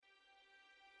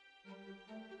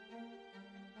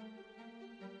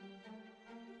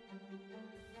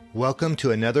Welcome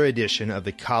to another edition of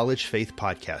the College Faith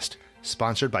Podcast,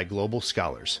 sponsored by Global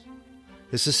Scholars.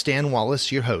 This is Stan Wallace,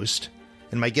 your host,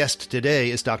 and my guest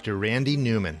today is Dr. Randy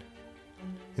Newman.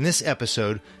 In this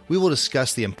episode, we will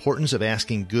discuss the importance of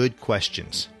asking good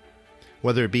questions.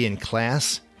 Whether it be in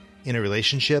class, in a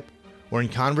relationship, or in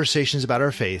conversations about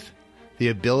our faith, the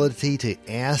ability to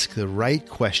ask the right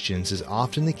questions is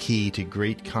often the key to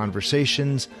great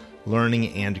conversations,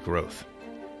 learning, and growth.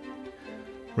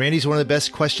 Randy's one of the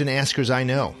best question askers I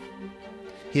know.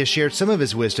 He has shared some of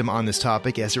his wisdom on this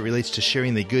topic as it relates to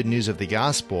sharing the good news of the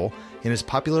gospel in his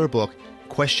popular book,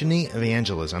 Questioning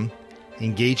Evangelism,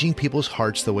 Engaging People's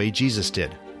Hearts the Way Jesus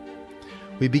Did.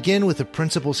 We begin with the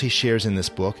principles he shares in this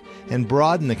book and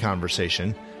broaden the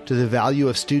conversation to the value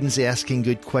of students asking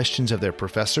good questions of their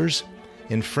professors,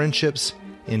 in friendships,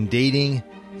 in dating,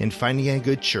 in finding a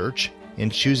good church, in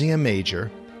choosing a major,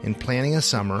 in planning a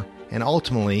summer, and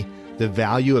ultimately, the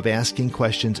value of asking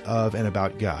questions of and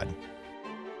about God.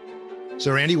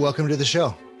 So, Randy, welcome to the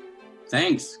show.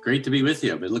 Thanks. Great to be with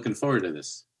you. I've been looking forward to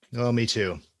this. Oh, me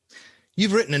too.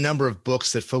 You've written a number of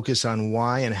books that focus on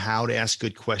why and how to ask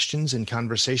good questions in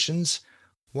conversations.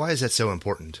 Why is that so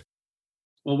important?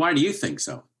 Well, why do you think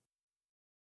so?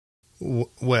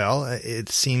 Well, it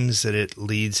seems that it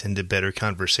leads into better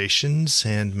conversations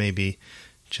and maybe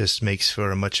just makes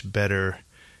for a much better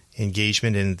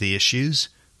engagement in the issues.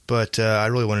 But I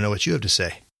really want to know what you have to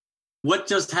say. What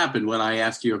just happened when I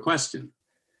asked you a question?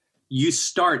 You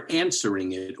start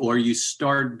answering it, or you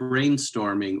start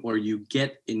brainstorming, or you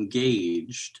get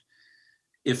engaged.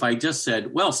 If I just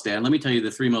said, well, Stan, let me tell you the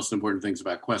three most important things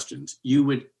about questions, you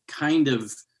would kind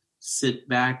of sit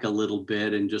back a little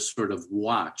bit and just sort of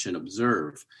watch and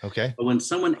observe. Okay. But when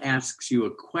someone asks you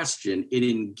a question, it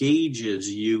engages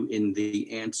you in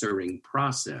the answering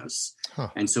process.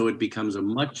 And so it becomes a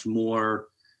much more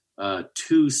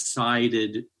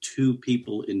two-sided, two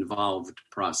people involved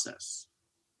process.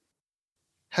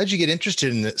 How'd you get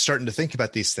interested in starting to think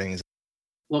about these things?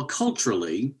 Well,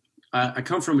 culturally, I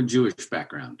come from a Jewish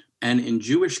background, and in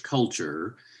Jewish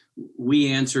culture, we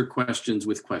answer questions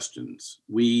with questions.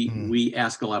 We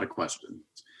ask a lot of questions.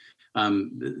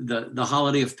 The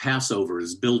holiday of Passover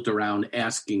is built around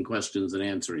asking questions and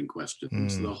answering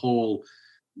questions. The whole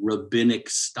rabbinic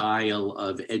style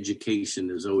of education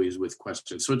is always with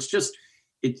questions. So it's just,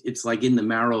 it's like in the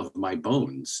marrow of my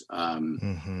bones.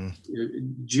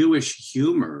 Jewish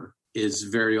humor is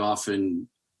very often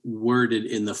worded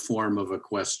in the form of a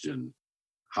question.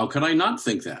 How could I not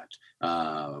think that?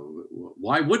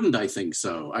 Why wouldn't I think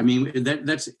so? I mean,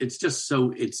 it's just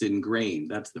so it's ingrained.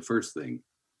 That's the first thing.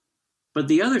 But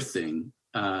the other thing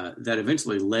that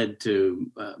eventually led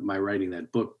to my writing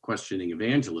that book, Questioning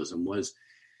Evangelism, was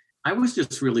I was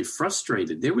just really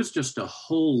frustrated. There was just a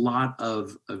whole lot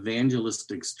of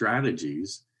evangelistic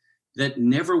strategies that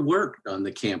never worked on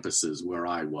the campuses where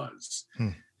I was.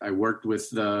 I worked with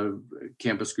the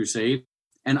Campus Crusade,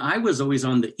 and I was always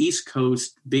on the East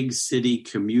Coast, big city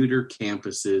commuter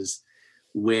campuses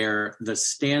where the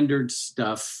standard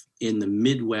stuff in the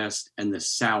Midwest and the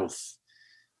South,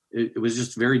 it was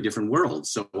just very different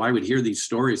worlds. So I would hear these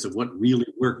stories of what really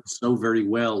worked so very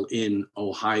well in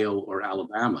Ohio or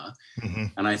Alabama.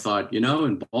 And I thought,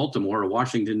 in Baltimore or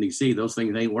Washington, D.C., those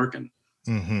things ain't working.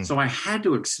 So I had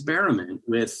to experiment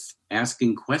with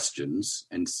asking questions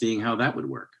and seeing how that would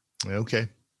work. Okay.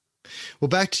 Well,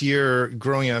 back to your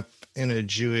growing up in a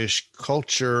Jewish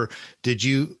culture, did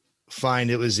you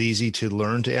find it was easy to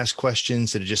learn to ask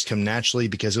questions? Did it just come naturally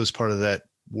because it was part of that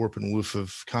warp and woof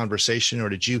of conversation, or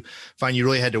did you find you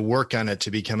really had to work on it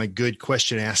to become a good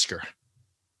question asker?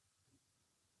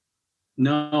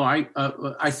 No,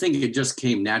 I think it just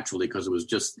came naturally because it was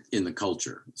just in the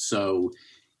culture. So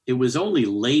it was only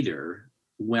later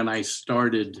when I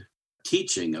started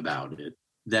teaching about it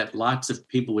that lots of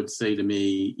people would say to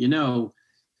me,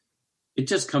 it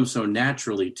just comes so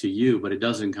naturally to you, but it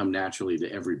doesn't come naturally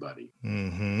to everybody.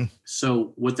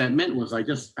 So what that meant was I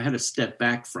had to step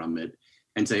back from it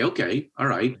and say, okay, all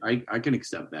right, I can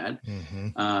accept that.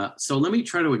 So let me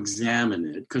try to examine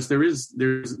it, because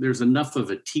there's enough of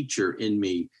a teacher in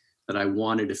me that I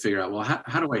wanted to figure out, well,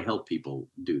 how do I help people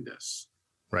do this?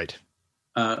 Right.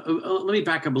 Let me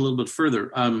back up a little bit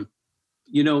further.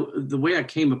 The way I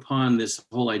came upon this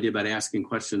whole idea about asking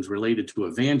questions related to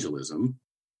evangelism,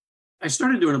 I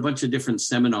started doing a bunch of different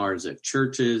seminars at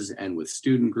churches and with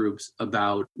student groups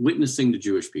about witnessing to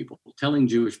Jewish people, telling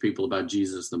Jewish people about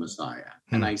Jesus the Messiah.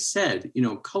 And I said,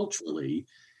 culturally,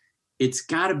 it's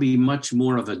got to be much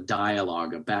more of a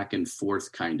dialogue, a back and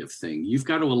forth kind of thing. You've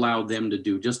got to allow them to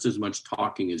do just as much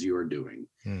talking as you're doing.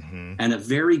 Mm-hmm. And a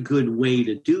very good way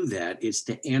to do that is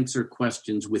to answer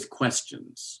questions with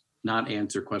questions, not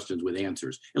answer questions with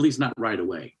answers, at least not right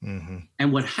away. Mm-hmm.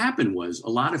 And what happened was a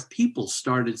lot of people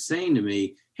started saying to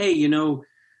me, hey,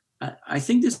 I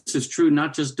think this is true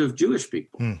not just of Jewish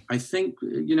people. I think,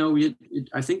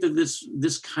 I think that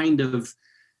this kind of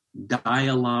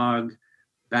dialogue,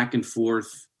 back and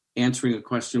forth, answering a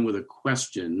question with a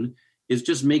question is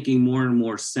just making more and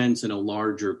more sense in a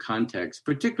larger context,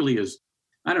 particularly as,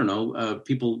 I don't know,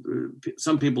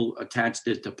 some people attached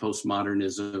it to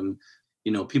postmodernism.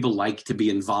 People like to be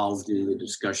involved in the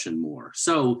discussion more.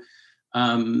 So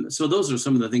those are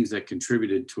some of the things that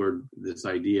contributed toward this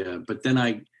idea. But then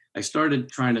I started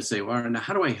trying to say, well, now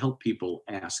how do I help people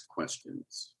ask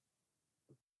questions?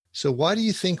 So why do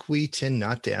you think we tend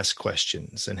not to ask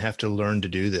questions and have to learn to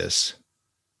do this?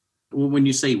 Well, when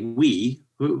you say we,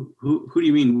 who do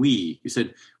you mean we? You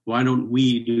said, why don't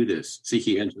we do this? See,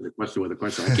 he answered the question with a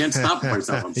question. I can't stop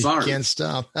myself. I'm sorry. You can't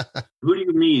stop. Who do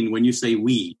you mean when you say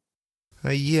we?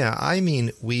 Yeah, I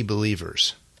mean we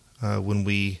believers. When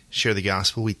we share the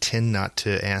gospel, we tend not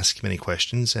to ask many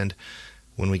questions. And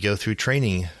when we go through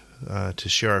training to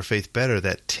share our faith better,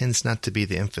 that tends not to be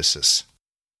the emphasis.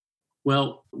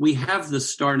 Well, we have the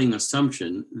starting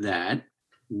assumption that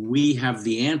we have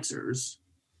the answers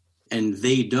and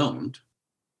they don't.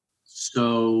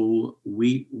 So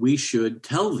we should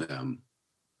tell them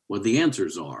what the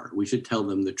answers are. We should tell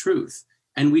them the truth,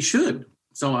 and we should.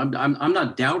 So I'm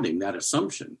not doubting that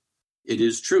assumption. It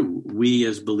is true. We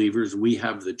as believers, we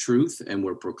have the truth and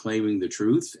we're proclaiming the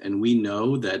truth. And we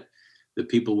know that the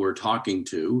people we're talking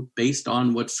to, based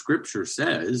on what Scripture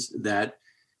says, that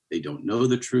they don't know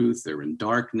the truth, they're in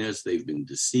darkness, they've been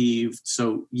deceived.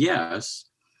 So yes.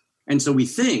 And so we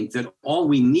think that all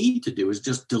we need to do is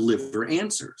just deliver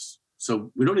answers.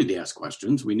 So we don't need to ask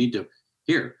questions. We need to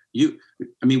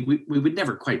we would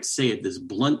never quite say it this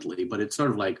bluntly, but it's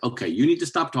sort of like, okay, you need to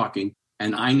stop talking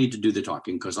and I need to do the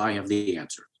talking because I have the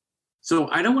answer. So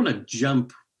I don't want to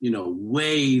jump,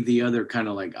 way the other kind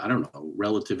of like, I don't know,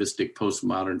 relativistic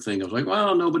postmodern thing of like,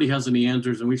 well, nobody has any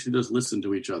answers and we should just listen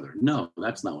to each other. No,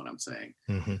 that's not what I'm saying.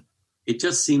 Mm-hmm. It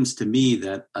just seems to me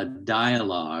that a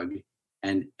dialogue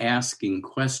and asking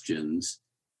questions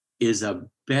is a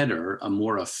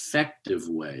more effective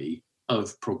way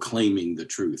of proclaiming the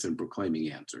truth and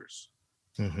proclaiming answers.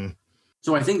 Mm-hmm.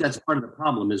 So I think that's part of the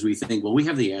problem is we think, well, we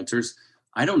have the answers.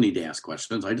 I don't need to ask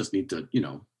questions. I just need to,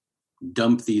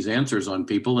 dump these answers on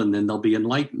people and then they'll be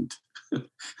enlightened.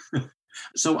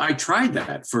 So I tried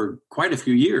that for quite a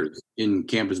few years in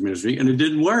campus ministry and it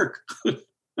didn't work.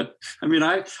 I mean,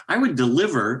 I would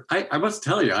deliver, I must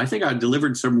tell you, I think I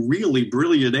delivered some really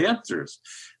brilliant answers,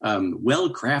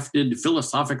 well-crafted,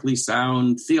 philosophically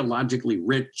sound, theologically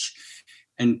rich,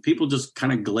 and people just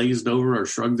kind of glazed over or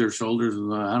shrugged their shoulders.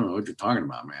 And I don't know what you're talking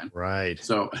about, man. Right.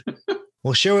 So,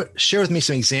 well, share with me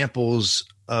some examples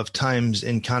of times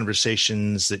in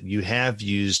conversations that you have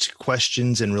used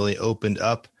questions and really opened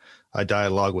up a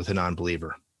dialogue with a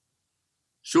non-believer.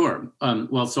 Sure.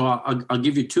 Well, so I'll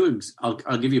give you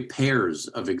I'll give you pairs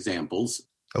of examples.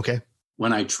 Okay.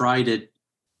 When I tried it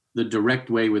the direct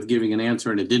way with giving an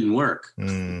answer and it didn't work,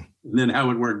 and then how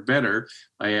it worked better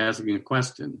by asking a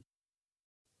question.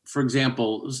 For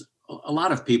example, a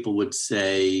lot of people would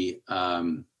say,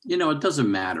 it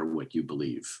doesn't matter what you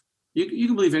believe. You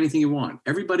can believe anything you want.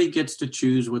 Everybody gets to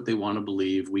choose what they want to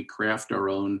believe. We craft our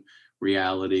own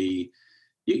reality.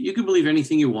 You can believe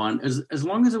anything you want as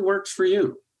long as it works for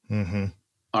you. Mm-hmm.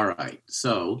 All right.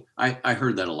 So I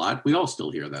heard that a lot. We all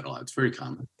still hear that a lot. It's very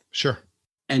common. Sure.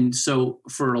 And so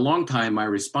for a long time, my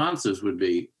responses would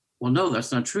be, well, no,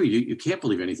 that's not true. You can't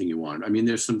believe anything you want. I mean,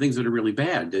 there's some things that are really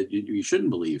bad that you shouldn't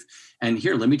believe. And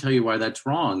here, let me tell you why that's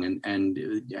wrong. And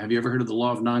have you ever heard of the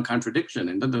law of non-contradiction?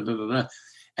 And da, da, da, da, da.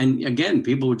 And again,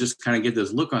 people would just kind of get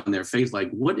this look on their face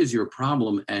like, what is your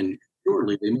problem? And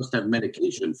surely they must have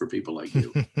medication for people like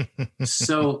you.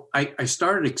 So I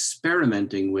started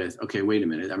experimenting with, okay, wait a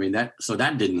minute. I mean, that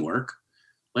didn't work.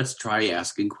 Let's try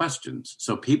asking questions.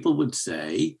 So people would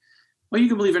say, well, you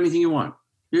can believe anything you want.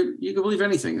 You can believe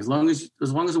anything as long as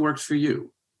it works for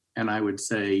you. And I would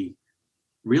say,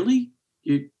 really?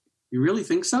 You really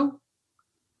think so?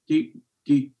 Do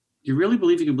you really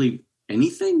believe you can believe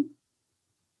anything?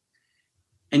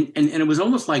 And it was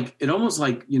almost like it was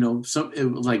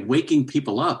like waking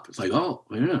people up. It's like,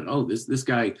 this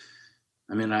guy.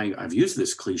 I mean, I've used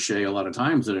this cliche a lot of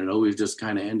times, and it always just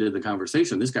kind of ended the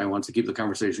conversation. This guy wants to keep the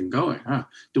conversation going. Huh?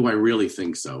 Do I really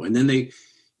think so? And then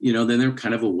then they're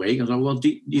kind of awake. I was like, well,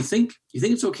 do you think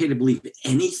it's okay to believe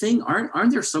anything?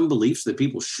 Aren't there some beliefs that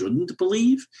people shouldn't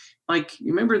believe? Like, you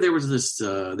remember there was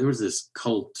this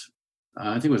cult,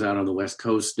 I think it was out on the West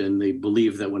Coast, and they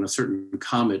believed that when a certain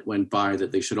comet went by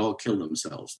that they should all kill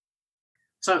themselves.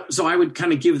 So I would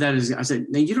kind of give that as, I said,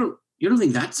 now you don't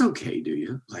think that's okay, do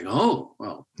you? Like, oh,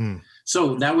 well.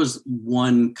 So that was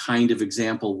one kind of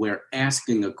example where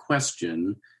asking a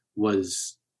question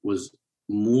was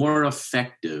more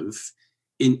effective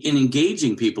in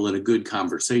engaging people in a good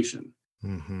conversation.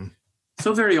 Mm-hmm.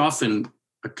 So very often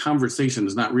a conversation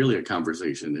is not really a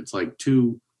conversation. It's like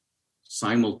two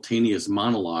simultaneous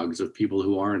monologues of people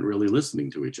who aren't really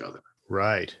listening to each other.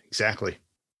 Right, exactly.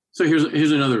 So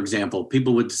here's another example.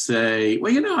 People would say,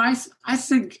 well, I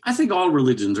think all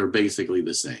religions are basically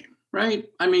the same, right?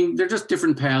 I mean, they're just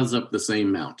different paths up the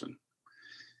same mountain.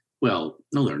 Well,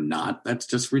 no, they're not. That's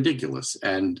just ridiculous.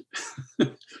 And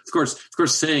of course,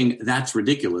 saying that's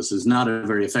ridiculous is not a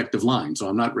very effective line. So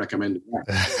I'm not recommending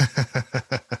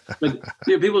that. But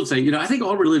people would say, I think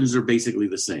all religions are basically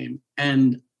the same.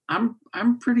 And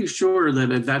I'm pretty sure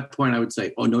that at that point I would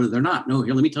say, oh, no, they're not. No,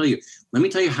 here, let me tell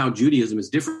you how Judaism is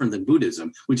different than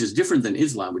Buddhism, which is different than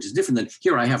Islam, which is different than,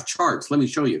 here, I have charts. Let me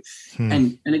show you.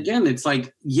 And again, it's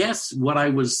like, yes, what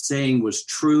I was saying was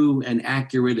true and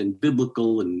accurate and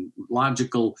biblical and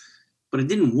logical, but it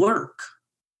didn't work.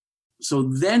 So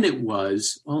then it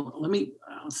was, well,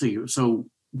 I'll see. So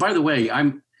by the way,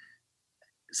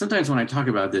 sometimes when I talk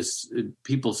about this,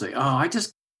 people say, oh,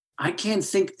 I can't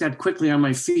think that quickly on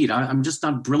my feet. I'm just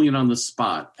not brilliant on the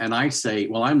spot. And I say,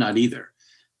 well, I'm not either.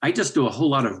 I just do a whole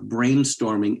lot of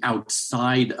brainstorming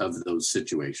outside of those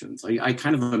situations. I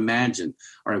kind of imagine,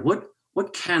 all right,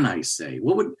 what can I say?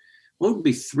 What would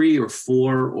be 3 or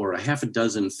 4 or a half a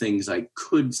dozen things I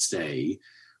could say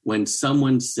when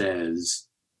someone says,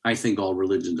 I think all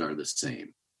religions are the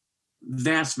same?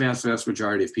 Vast, vast, vast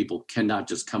majority of people cannot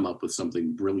just come up with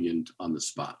something brilliant on the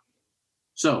spot.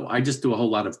 So I just do a whole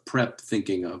lot of prep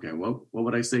thinking, okay, well, what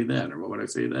would I say then? Or what would I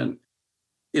say then?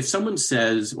 If someone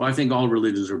says, well, I think all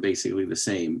religions are basically the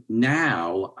same,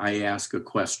 now I ask a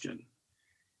question.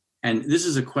 And this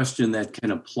is a question that can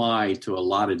apply to a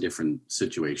lot of different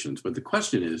situations. But the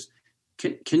question is,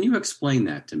 can you explain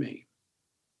that to me?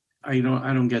 I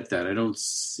don't get that. I don't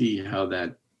see how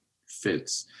that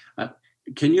fits.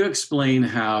 Can you explain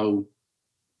how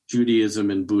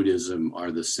Judaism and Buddhism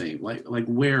are the same? Like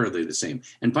where are they the same?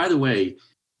 And by the way,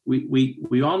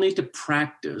 we all need to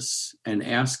practice and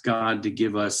ask God to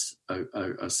give us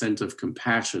a sense of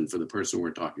compassion for the person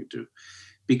we're talking to.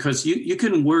 Because you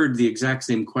can word the exact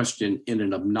same question in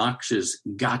an obnoxious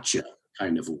gotcha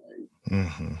kind of way.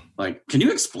 Mm-hmm. Like, can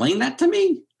you explain that to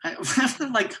me?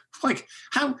 like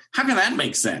how can that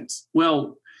make sense?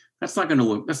 Well, that's not going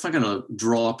to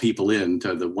draw people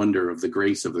into the wonder of the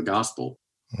grace of the gospel.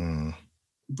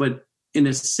 But in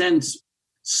a sense,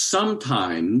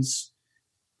 sometimes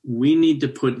we need to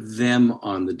put them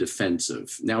on the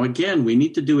defensive. Now, again, we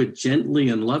need to do it gently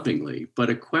and lovingly, but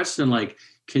a question like,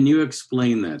 can you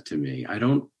explain that to me? I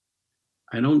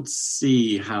don't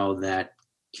see how that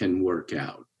can work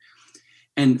out.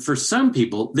 And for some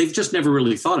people, they've just never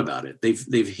really thought about it.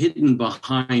 They've hidden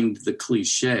behind the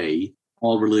cliche,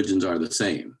 all religions are the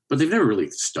same, but they've never really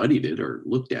studied it or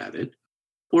looked at it.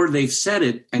 Or they've said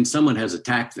it and someone has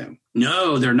attacked them.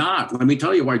 No, they're not. Let me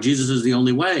tell you why Jesus is the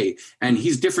only way. And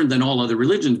he's different than all other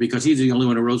religions because he's the only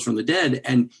one who rose from the dead.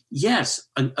 And yes,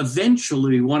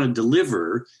 eventually we want to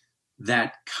deliver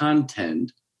that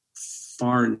content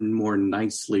far more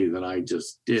nicely than I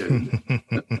just did.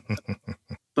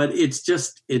 But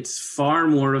it's far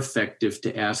more effective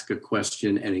to ask a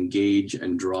question and engage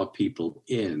and draw people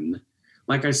in.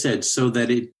 Like I said, so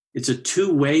that it's a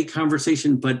two-way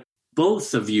conversation, but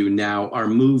both of you now are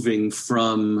moving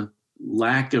from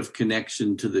lack of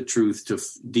connection to the truth to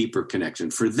deeper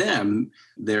connection. For them,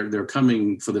 they're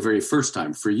coming for the very first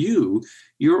time. For you,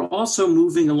 you're also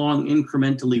moving along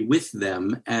incrementally with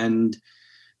them and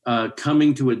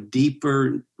coming to a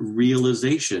deeper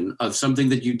realization of something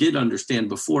that you did understand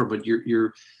before, but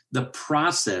the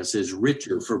process is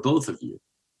richer for both of you.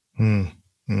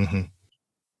 Mm-hmm.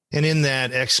 And in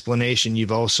that explanation,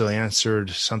 you've also answered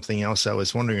something else I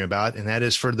was wondering about, and that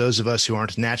is for those of us who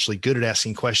aren't naturally good at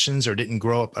asking questions or didn't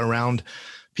grow up around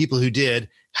people who did,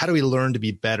 how do we learn to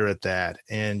be better at that?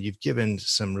 And you've given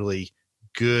some really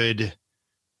good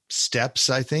steps,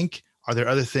 I think. Are there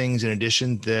other things in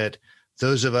addition that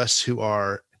those of us who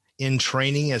are in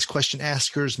training as question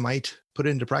askers might put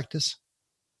into practice?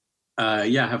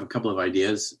 Yeah, I have a couple of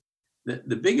ideas.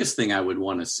 The biggest thing I would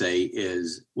want to say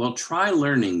is, well, try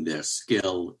learning this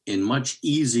skill in much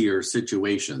easier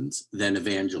situations than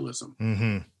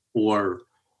evangelism or,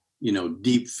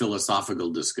 deep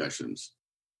philosophical discussions.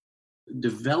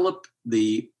 Develop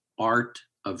the art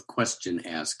of question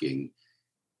asking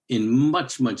in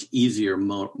much, much easier,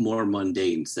 more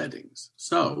mundane settings.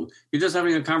 So you're just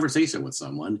having a conversation with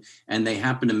someone and they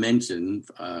happen to mention,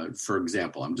 for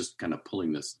example, I'm just kind of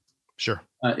pulling this. Sure.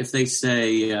 If they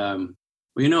say,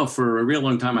 for a real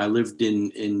long time, I lived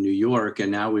in New York,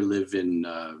 and now we live in,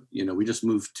 we just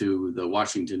moved to the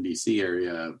Washington, D.C.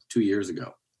 area 2 years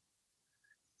ago.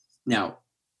 Now,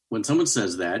 when someone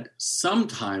says that,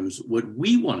 sometimes what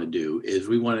we want to do is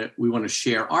we want to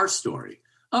share our story.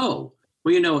 Oh,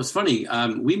 well, it's funny.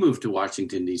 We moved to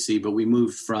Washington, D.C., but we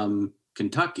moved from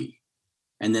Kentucky.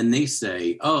 And then they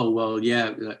say, oh, well,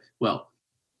 yeah, well,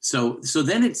 so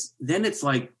then it's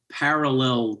like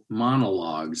parallel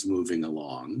monologues moving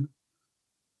along.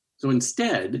 So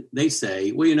instead, they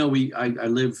say, well, I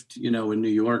lived, in New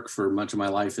York for much of my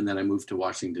life, and then I moved to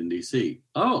Washington, D.C.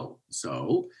 Oh,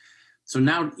 so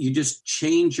now you just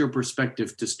change your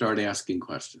perspective to start asking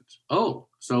questions. Oh,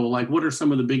 so like, what are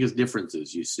some of the biggest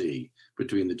differences you see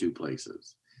between the two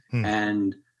places?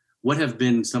 And what have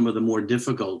been some of the more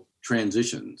difficult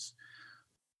transitions?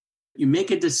 You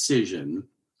make a decision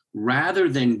rather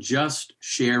than just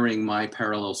sharing my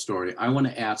parallel story. I want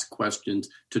to ask questions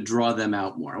to draw them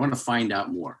out more. I want to find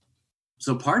out more.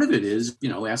 So part of it is,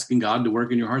 asking God to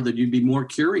work in your heart that you'd be more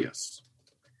curious.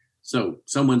 So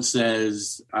someone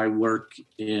says, I work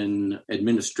in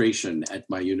administration at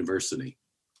my university.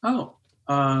 Oh,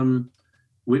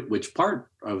 which part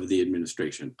of the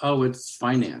administration? Oh, it's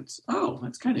finance. Oh,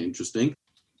 that's kind of interesting.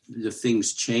 Do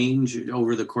things change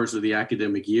over the course of the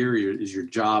academic year? Is your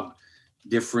job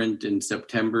different in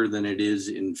September than it is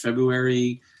in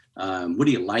February? What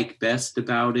do you like best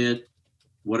about it?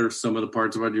 What are some of the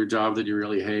parts about your job that you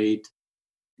really hate?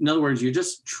 In other words, you're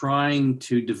just trying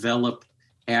to develop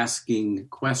asking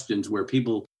questions where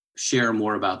people share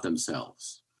more about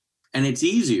themselves. And it's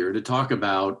easier to talk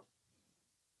about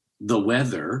the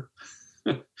weather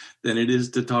than it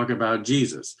is to talk about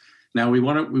Jesus. Now, we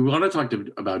want to talk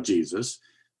about Jesus,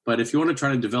 but if you want to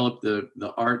try to develop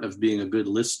the art of being a good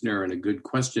listener and a good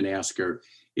question asker,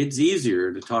 it's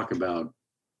easier to talk about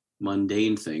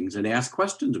mundane things and ask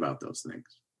questions about those things.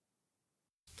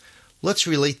 Let's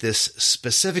relate this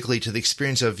specifically to the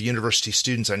experience of university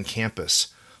students on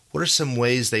campus. What are some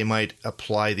ways they might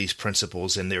apply these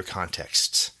principles in their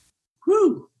contexts?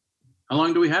 Whew! How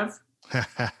long do we have?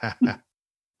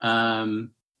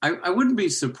 I wouldn't be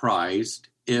surprised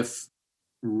if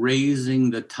raising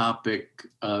the topic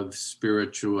of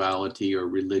spirituality or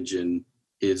religion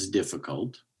is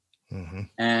difficult.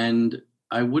 And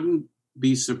I wouldn't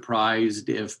be surprised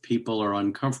if people are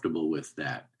uncomfortable with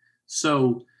that.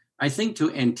 So I think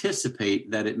to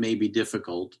anticipate that it may be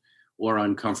difficult or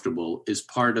uncomfortable is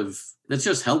that's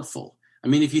just helpful. I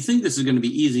mean, if you think this is going to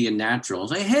be easy and natural,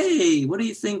 say, hey, what do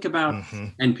you think about,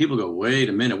 and people go, wait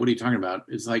a minute, what are you talking about?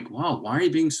 It's like, wow, why are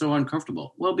you being so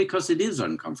uncomfortable? Well, because it is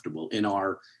uncomfortable in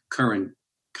our current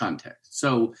context.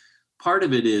 So part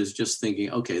of it is just thinking,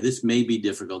 okay, this may be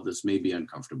difficult, this may be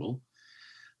uncomfortable.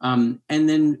 And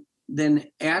then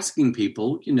asking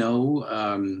people,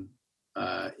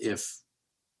 if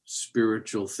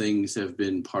spiritual things have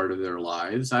been part of their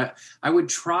lives. I would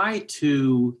try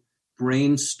to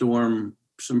brainstorm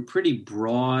some pretty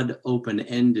broad,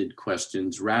 open-ended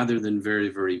questions rather than very,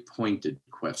 very pointed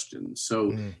questions.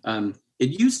 So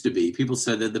it used to be, people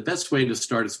said that the best way to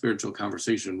start a spiritual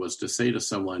conversation was to say to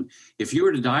someone, if you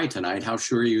were to die tonight, how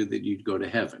sure are you that you'd go to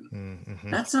heaven?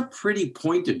 That's a pretty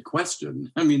pointed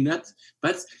question. I mean, that's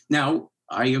now,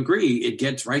 I agree, it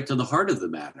gets right to the heart of the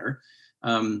matter.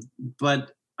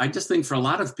 But I just think for a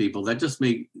lot of people,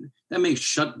 that may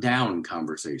shut down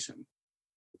conversation.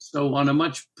 So on a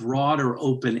much broader,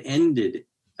 open-ended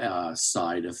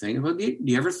side of things, well, do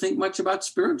you ever think much about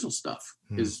spiritual stuff?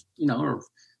 Or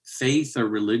faith or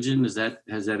religion, has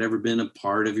that ever been a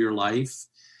part of your life?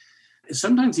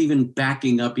 Sometimes even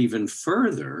backing up even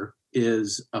further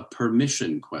is a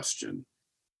permission question.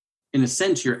 In a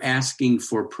sense, you're asking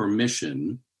for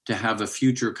permission to have a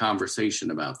future conversation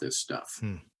about this stuff.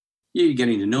 You're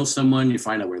getting to know someone, you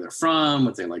find out where they're from,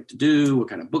 what they like to do, what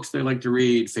kind of books they like to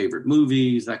read, favorite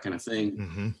movies, that kind of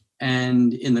thing.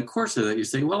 And in the course of that, you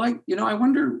say, well, I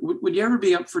wonder, would you ever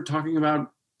be up for talking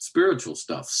about spiritual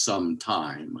stuff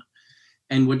sometime?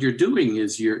 And what you're doing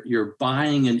is you're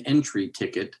buying an entry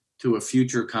ticket to a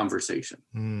future conversation.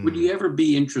 Would you ever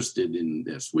be interested in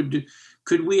this?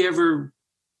 Could we ever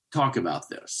talk about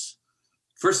this?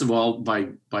 First of all, by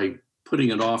putting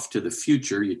it off to the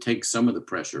future. You take some of the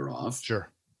pressure off.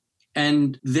 Sure.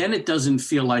 And then it doesn't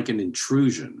feel like an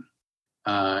intrusion.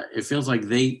 It feels like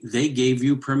they gave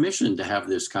you permission to have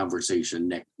this conversation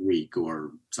next week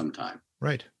or sometime.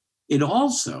 Right. It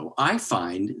also, I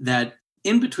find that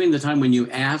in between the time when you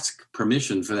ask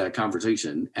permission for that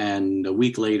conversation and a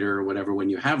week later or whatever, when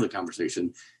you have the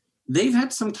conversation, they've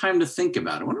had some time to think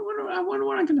about it. I wonder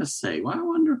what I'm going to say. Well,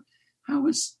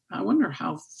 I wonder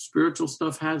how spiritual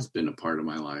stuff has been a part of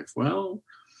my life. Well,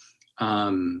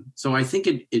 so I think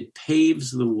it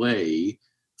paves the way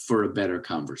for a better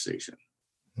conversation.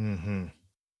 Mm-hmm.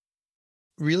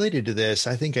 Related to this,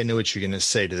 I think I know what you're going to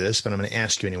say to this, but I'm going to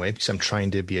ask you anyway, because I'm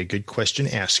trying to be a good question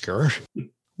asker.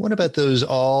 What about those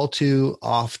all too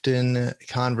often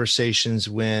conversations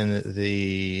when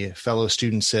the fellow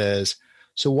student says,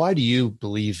 so why do you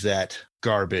believe that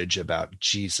garbage about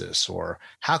Jesus? Or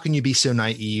how can you be so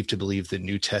naive to believe the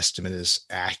New Testament is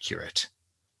accurate?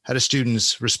 How do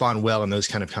students respond well in those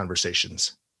kind of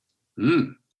conversations?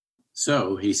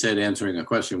 So he said, answering a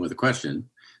question with a question.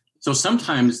 So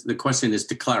sometimes the question is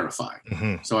to clarify.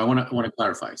 Mm-hmm. So I want to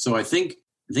clarify. So I think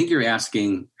you're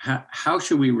asking, how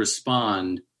should we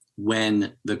respond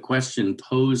when the question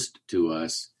posed to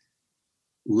us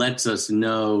lets us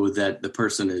know that the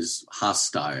person is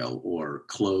hostile or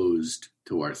closed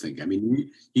to our thinking? I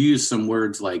mean, you use some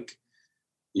words like,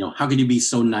 how can you be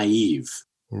so naive?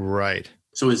 Right.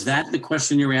 So is that the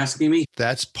question you're asking me?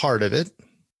 That's part of it.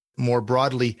 More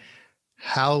broadly,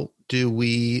 how do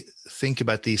we think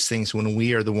about these things when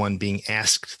we are the one being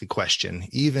asked the question,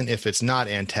 even if it's not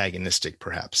antagonistic,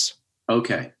 perhaps?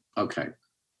 Okay.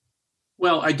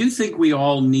 Well, I do think we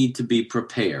all need to be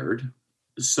prepared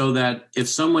so that if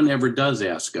someone ever does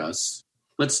ask us,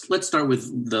 let's start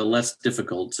with the less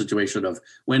difficult situation of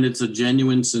when it's a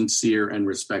genuine, sincere, and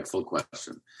respectful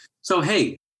question. So,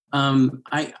 hey,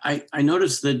 I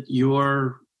noticed that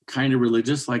you're kind of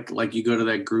religious, like you go to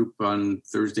that group on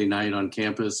Thursday night on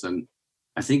campus, and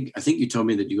I think you told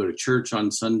me that you go to church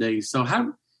on Sunday. So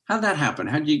how'd that happen?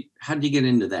 How'd you get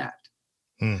into that?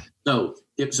 So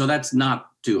that's not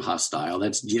too hostile.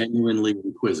 That's genuinely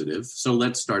inquisitive. So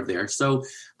let's start there. So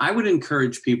I would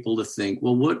encourage people to think,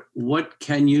 well, what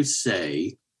can you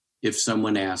say if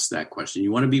someone asks that question?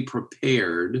 You want to be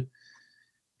prepared.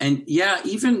 And yeah,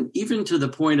 even to the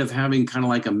point of having kind of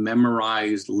like a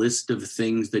memorized list of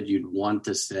things that you'd want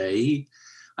to say.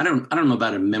 I don't know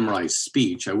about a memorized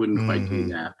speech. I wouldn't quite do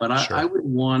that. But Sure. I would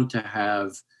want to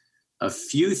have a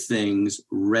few things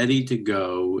ready to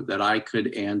go that I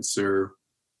could answer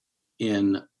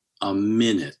in a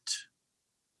minute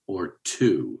or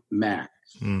two max.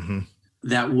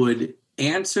 That would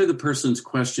answer the person's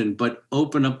question, but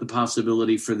open up the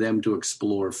possibility for them to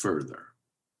explore further.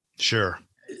 Sure.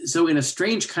 So in a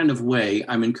strange kind of way,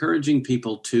 I'm encouraging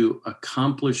people to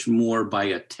accomplish more by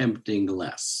attempting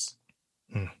less.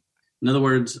 In other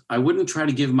words, I wouldn't try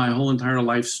to give my whole entire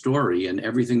life story and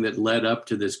everything that led up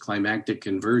to this climactic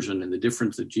conversion and the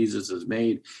difference that Jesus has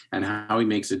made and how he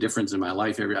makes a difference in my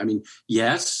life.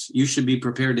 Yes, you should be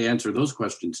prepared to answer those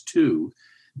questions too.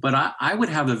 But I would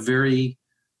have a very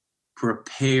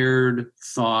prepared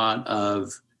thought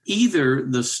of either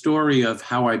the story of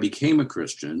how I became a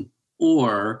Christian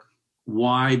or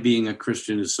why being a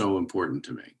Christian is so important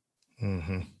to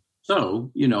me.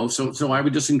 So, so I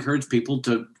would just encourage people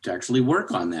to actually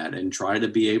work on that and try to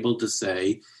be able to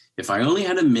say, if I only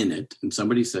had a minute and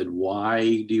somebody said,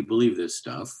 why do you believe this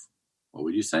stuff? What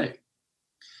would you say?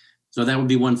 So that would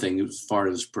be one thing as far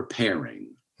as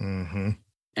preparing. And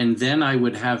then I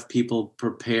would have people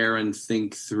prepare and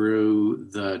think through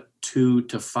the 2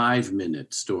 to 5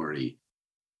 minute story.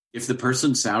 If the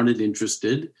person sounded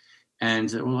interested and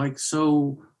said, well,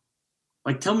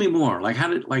 tell me more. How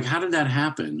did that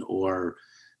happen? Or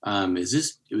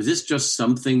was this just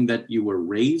something that you were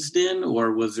raised in,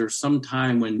 or was there some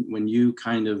time when you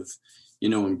kind of,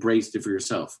 embraced it for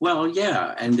yourself? Well,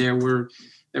 yeah, and there were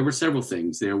several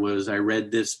things. There was, I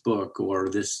read this book, or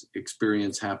this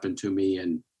experience happened to me,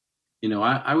 and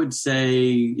I would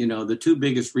say the two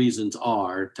biggest reasons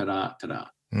are ta-da.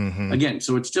 Again,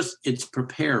 so it's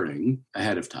preparing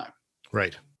ahead of time.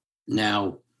 Right.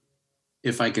 Now,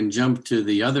 if I can jump to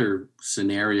the other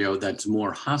scenario that's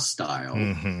more hostile,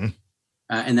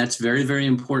 and that's very, very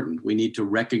important. We need to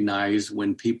recognize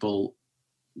when people,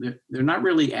 they're not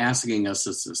really asking us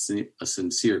a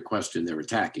sincere question, they're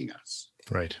attacking us.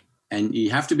 Right. And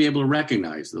you have to be able to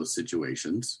recognize those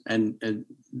situations. And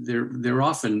they're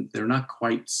not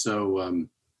quite so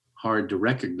hard to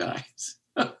recognize.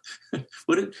 Did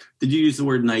you use the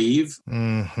word naive?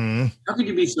 How could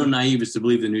you be so naive as to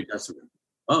believe the New Testament?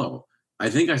 Oh, I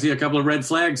think I see a couple of red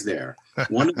flags there.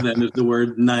 One of them is the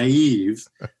word naive.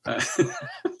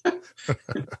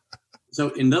 So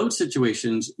in those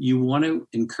situations, you want to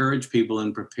encourage people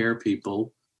and prepare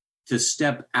people to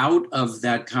step out of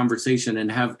that conversation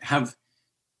and have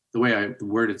the way I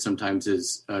word it sometimes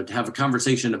is to have a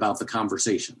conversation about the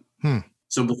conversation.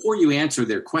 So before you answer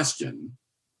their question,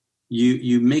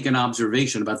 you make an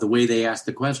observation about the way they ask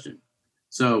the question.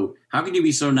 So how can you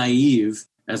be so naive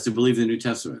as to believe the New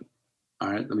Testament? All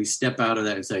right, let me step out of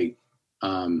that and say,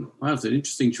 wow, it's an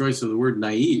interesting choice of the word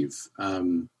naive.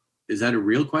 Is that a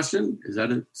real question? Is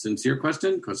that a sincere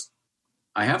question? Because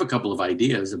I have a couple of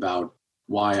ideas about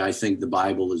why I think the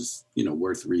Bible is,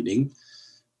 worth reading.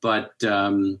 But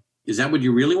is that what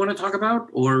you really want to talk about,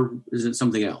 or is it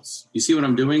something else? You see what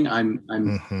I'm doing?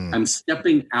 I'm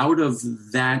stepping out of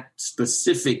that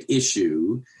specific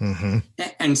issue,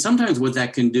 and sometimes what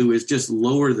that can do is just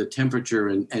lower the temperature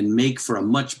and make for a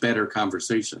much better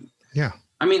conversation. Yeah,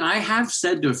 I mean, I have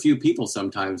said to a few people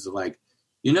sometimes, like,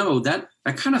 that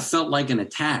kind of felt like an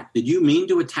attack. Did you mean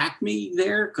to attack me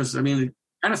there? Because it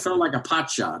kind of felt like a pot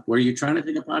shot. Were you trying to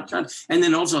take a pot shot? And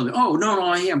then also, oh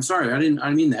no, hey, I'm sorry, I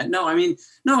didn't mean that.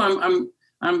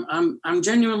 I'm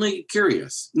genuinely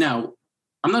curious. Now,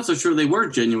 I'm not so sure they were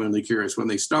genuinely curious when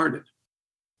they started,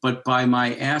 but by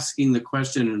my asking the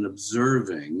question and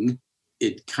observing,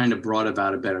 it kind of brought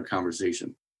about a better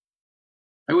conversation.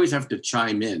 I always have to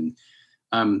chime in.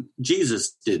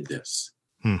 Jesus did this.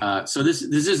 So this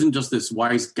isn't just this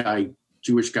wise guy,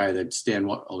 Jewish guy that Stan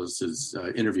Wallace is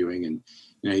interviewing, and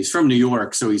he's from New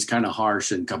York, so he's kind of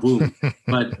harsh and kaboom.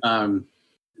 But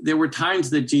there were times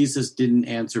that Jesus didn't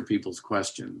answer people's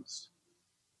questions,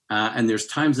 and there's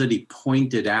times that he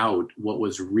pointed out what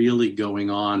was really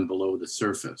going on below the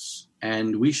surface,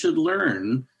 and we should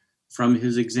learn from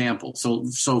his example.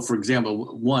 So for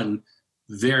example, one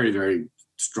very, very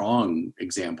strong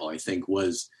example, I think,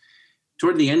 was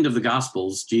toward the end of the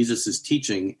Gospels. Jesus is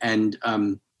teaching, and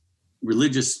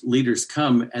religious leaders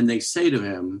come and they say to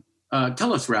him,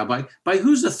 tell us, Rabbi, by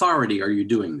whose authority are you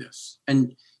doing this?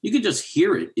 And you could just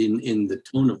hear it in the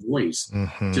tone of voice,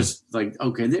 just like,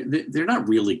 okay, they're not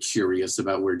really curious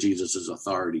about where Jesus's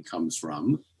authority comes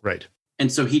from. Right.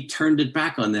 And so he turned it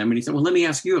back on them and he said, well, let me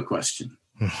ask you a question.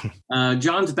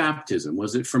 John's baptism,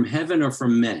 was it from heaven or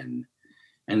from men?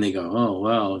 And they go, oh,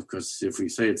 well, because if we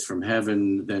say it's from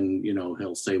heaven, then,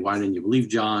 he'll say, why didn't you believe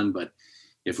John? But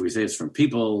if we say it's from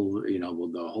people, well,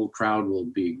 the whole crowd will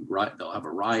be right. They'll have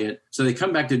a riot. So they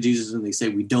come back to Jesus and they say,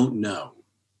 we don't know.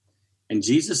 And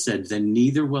Jesus said, then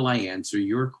neither will I answer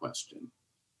your question.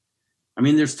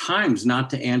 There's times not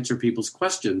to answer people's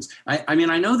questions. I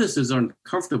know this is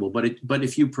uncomfortable, but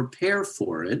if you prepare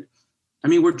for it,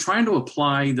 we're trying to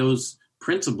apply those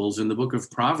principles in the book of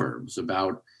Proverbs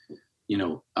about,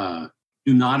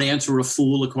 do not answer a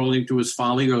fool according to his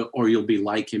folly, or you'll be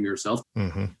like him yourself.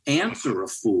 Answer a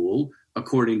fool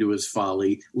according to his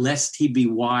folly, lest he be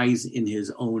wise in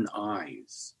his own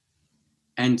eyes.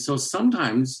 And so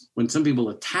sometimes when some people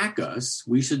attack us,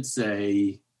 we should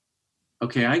say,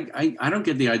 okay, I don't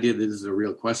get the idea that this is a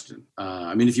real question.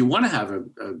 If you want to have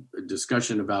a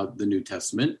discussion about the New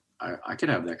Testament, I could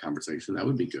have that conversation. That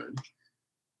would be good.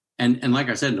 And like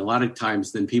I said, a lot of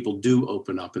times then people do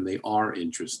open up and they are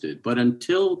interested. But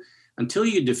until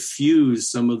you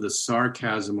diffuse some of the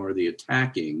sarcasm or the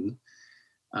attacking,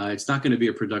 it's not going to be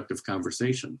a productive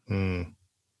conversation.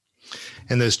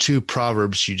 And those two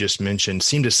proverbs you just mentioned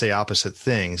seem to say opposite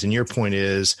things. And your point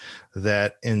is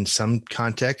that in some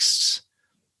contexts,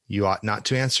 you ought not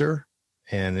to answer.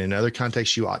 And in other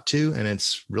contexts, you ought to. And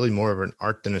it's really more of an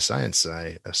art than a science,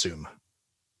 I assume.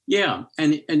 Yeah,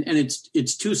 and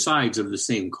it's two sides of the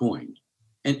same coin.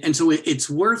 And so it's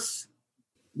worth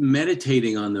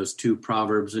meditating on those two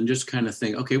proverbs and just kind of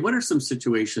think, okay, what are some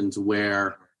situations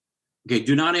where, okay,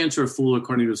 do not answer a fool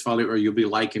according to his folly, or you'll be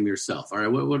like him yourself. All right,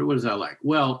 what is that like?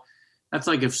 Well, that's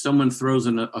like if someone throws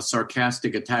in a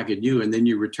sarcastic attack at you and then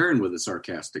you return with a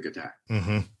sarcastic attack.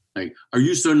 Like, are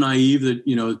you so naive that,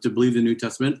 to believe the New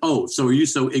Testament? Oh, so are you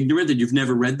so ignorant that you've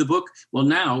never read the book? Well,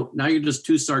 now you're just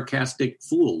two sarcastic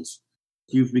fools.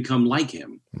 You've become like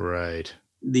him. Right.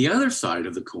 The other side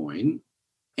of the coin,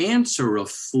 answer a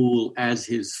fool as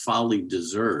his folly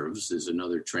deserves, is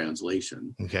another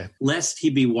translation. Okay. Lest he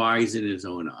be wise in his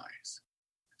own eyes.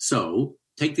 So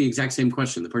take the exact same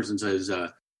question. The person says,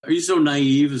 are you so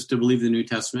naive as to believe the New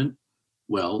Testament?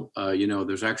 Well,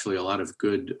 there's actually a lot of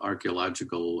good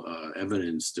archaeological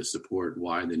evidence to support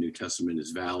why the New Testament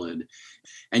is valid.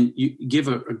 And you give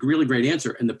a really great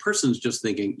answer, and the person's just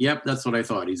thinking, yep, that's what I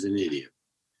thought. He's an idiot.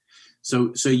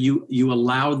 So you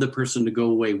allowed the person to go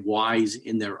away wise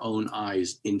in their own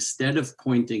eyes instead of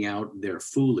pointing out their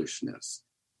foolishness.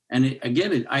 And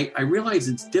I realize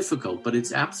it's difficult, but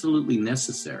it's absolutely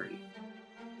necessary.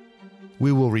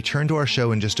 We will return to our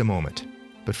show in just a moment.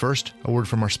 But first, a word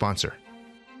from our sponsor.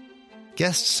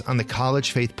 Guests on the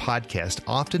College Faith Podcast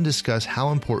often discuss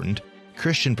how important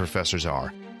Christian professors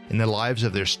are in the lives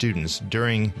of their students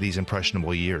during these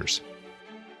impressionable years.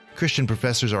 Christian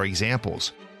professors are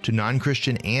examples to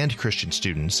non-Christian and Christian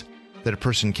students that a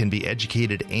person can be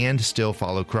educated and still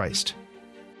follow Christ.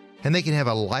 And they can have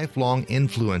a lifelong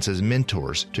influence as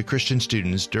mentors to Christian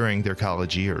students during their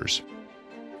college years.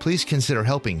 Please consider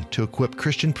helping to equip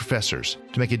Christian professors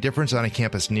to make a difference on a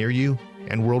campus near you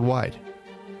and worldwide.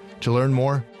 To learn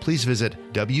more, please visit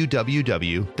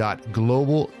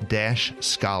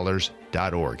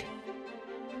www.global-scholars.org.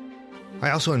 I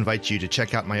also invite you to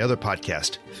check out my other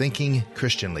podcast, Thinking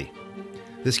Christianly.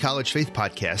 This College Faith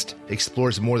podcast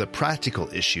explores more the practical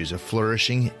issues of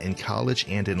flourishing in college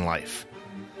and in life.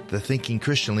 The Thinking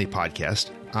Christianly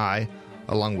podcast, I,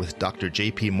 along with Dr.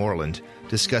 J.P. Moreland,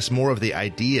 discuss more of the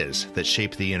ideas that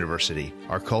shape the university,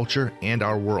 our culture, and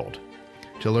our world.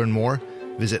 To learn more,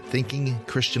 visit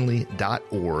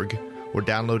thinkingchristianly.org or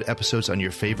download episodes on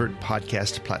your favorite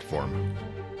podcast platform.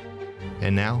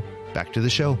 And now, back to the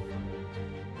show.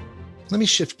 Let me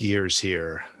shift gears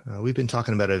here. We've been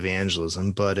talking about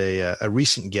evangelism, but a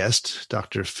recent guest,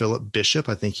 Dr. Philip Bishop,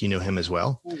 I think you know him as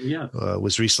well,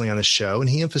 was recently on the show, and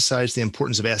he emphasized the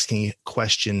importance of asking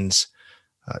questions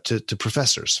to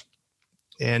professors.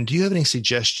 And do you have any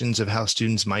suggestions of how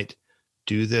students might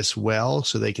do this well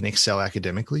so they can excel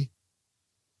academically?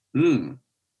 All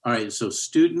right. So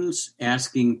students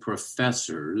asking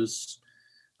professors,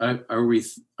 are we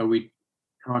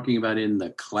talking about in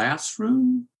the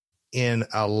classroom? In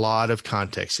a lot of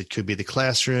contexts. It could be the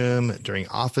classroom, during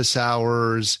office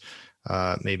hours,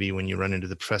 maybe when you run into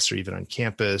the professor even on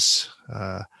campus.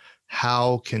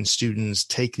 How can students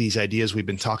take these ideas we've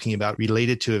been talking about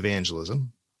related to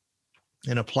evangelism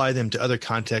and apply them to other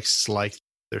contexts like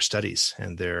their studies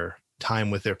and their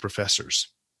time with their professors?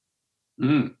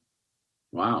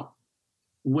 Wow.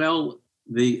 Well,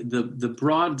 the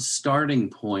broad starting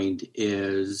point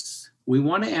is we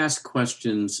want to ask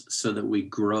questions so that we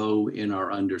grow in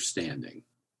our understanding.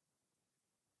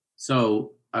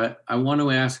 So I want to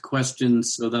ask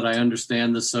questions so that I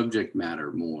understand the subject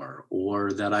matter more,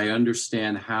 or that I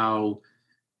understand how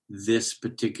this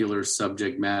particular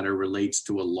subject matter relates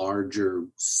to a larger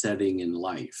setting in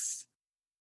life.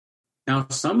 Now,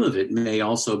 some of it may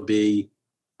also be,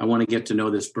 I want to get to know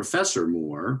this professor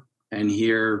more and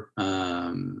hear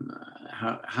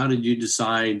how did you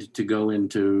decide to go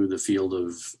into the field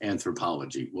of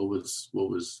anthropology? What was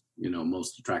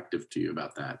most attractive to you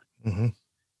about that? Mm-hmm.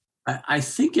 I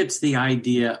think it's the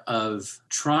idea of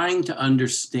trying to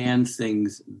understand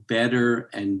things better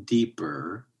and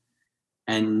deeper,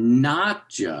 and not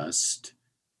just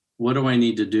what do I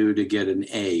need to do to get an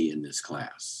A in this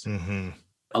class? Mm-hmm.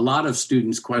 A lot of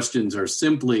students' questions are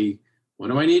simply, what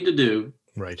do I need to do?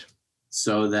 Right.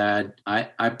 So that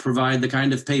I provide the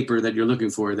kind of paper that you're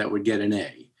looking for that would get an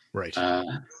A. Right.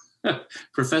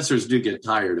 Professors do get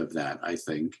tired of that, I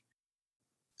think.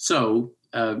 So,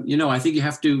 I think you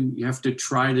have to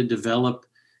try to develop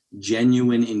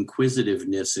genuine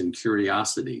inquisitiveness and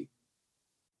curiosity.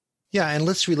 Yeah, and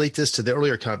let's relate this to the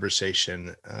earlier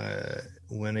conversation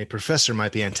when a professor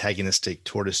might be antagonistic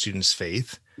toward a student's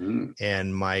faith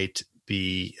and might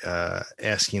be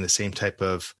asking the same type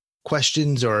of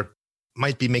questions, or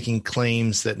might be making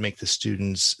claims that make the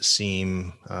students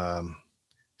seem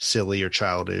silly or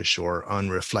childish or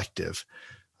unreflective.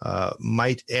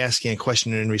 Might asking a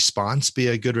question in response be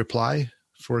a good reply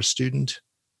for a student?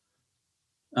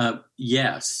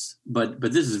 Yes, but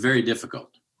this is very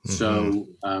difficult.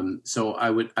 Mm-hmm. So I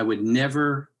would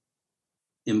never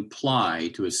imply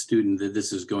to a student that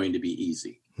this is going to be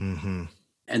easy. Mm-hmm.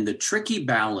 And the tricky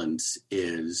balance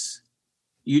is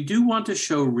you do want to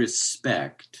show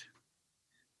respect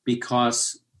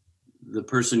because the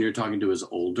person you're talking to is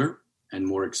older and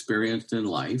more experienced in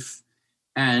life.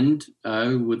 And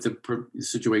with the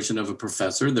situation of a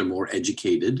professor, they're more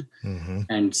educated. Mm-hmm.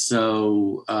 And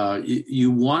so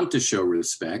you want to show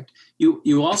respect.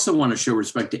 You also want to show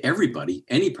respect to everybody,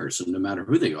 any person, no matter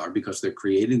who they are, because they're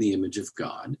created in the image of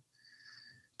God.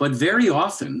 But very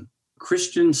often,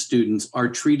 Christian students are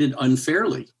treated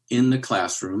unfairly in the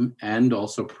classroom and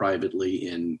also privately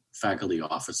in faculty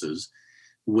offices,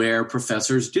 where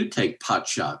professors do take pot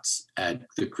shots at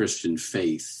the Christian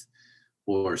faith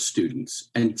or students.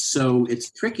 And so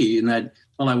it's tricky in that,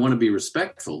 well, I want to be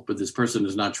respectful, but this person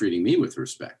is not treating me with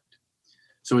respect.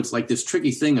 So it's like this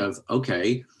tricky thing of,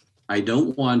 okay, I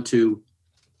don't want to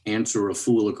answer a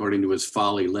fool according to his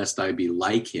folly, lest I be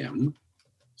like him.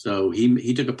 So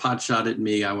he took a pot shot at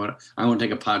me. I want to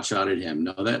take a pot shot at him.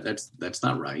 No, that's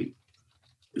not right.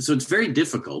 So it's very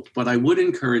difficult, but I would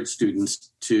encourage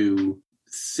students to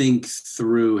think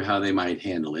through how they might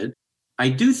handle it. I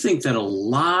do think that a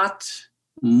lot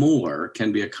more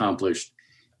can be accomplished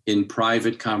in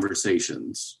private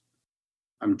conversations.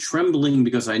 I'm trembling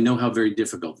because I know how very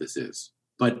difficult this is,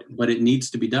 but it needs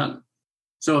to be done.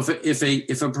 So if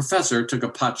a professor took a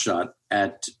pot shot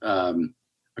at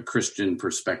a Christian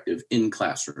perspective in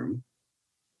classroom,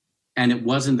 and it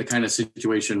wasn't the kind of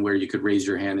situation where you could raise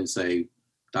your hand and say,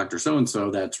 Dr.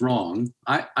 So-and-so, that's wrong,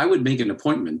 I would make an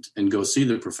appointment and go see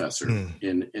the professor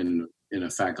in a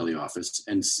faculty office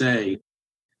and say,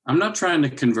 I'm not trying to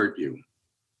convert you.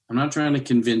 I'm not trying to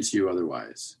convince you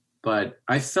otherwise, but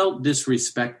I felt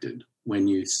disrespected when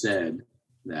you said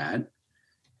that.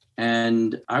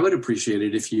 And I would appreciate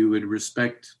it if you would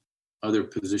respect other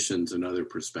positions and other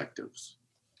perspectives.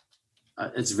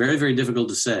 It's very, very difficult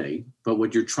to say, but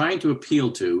what you're trying to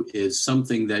appeal to is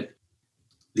something that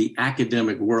the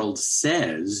academic world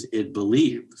says it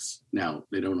believes. Now,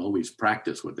 they don't always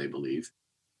practice what they believe,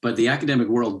 but the academic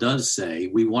world does say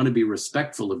we want to be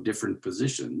respectful of different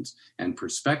positions and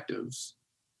perspectives.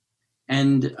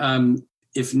 And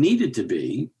if needed to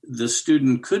be, the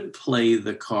student could play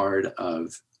the card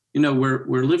of,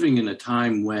 we're living in a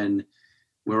time when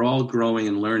we're all growing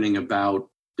and learning about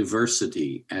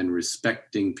diversity and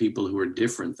respecting people who are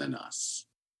different than us.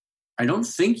 I don't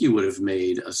think you would have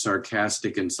made a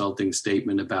sarcastic, insulting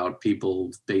statement about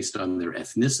people based on their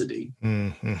ethnicity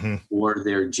or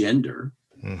their gender.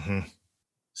 Mm-hmm.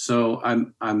 So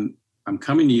I'm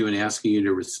coming to you and asking you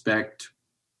to respect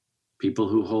people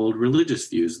who hold religious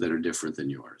views that are different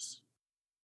than yours.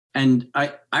 And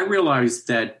I realize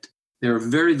that there are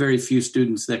very, very few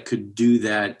students that could do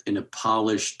that in a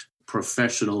polished,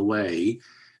 professional way.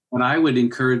 But I would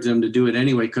encourage them to do it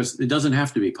anyway, because it doesn't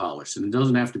have to be polished and it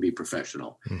doesn't have to be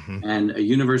professional. Mm-hmm. And a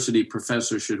university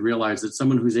professor should realize that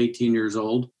someone who's 18 years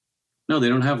old, no, they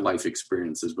don't have life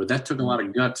experiences, but that took a lot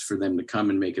of guts for them to come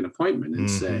and make an appointment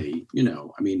and say,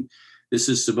 this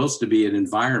is supposed to be an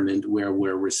environment where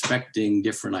we're respecting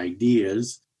different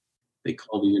ideas. They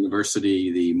call the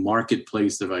university the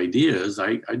marketplace of ideas.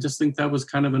 I just think that was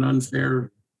kind of an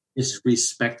unfair,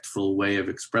 disrespectful way of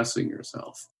expressing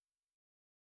yourself.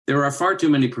 There are far too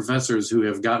many professors who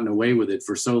have gotten away with it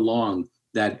for so long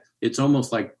that it's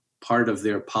almost like part of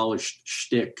their polished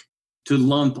shtick to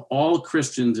lump all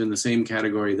Christians in the same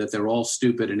category, that they're all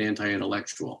stupid and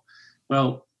anti-intellectual.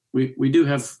 Well, we do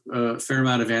have a fair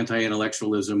amount of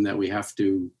anti-intellectualism that we have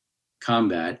to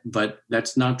combat, but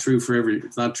that's not true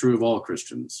it's not true of all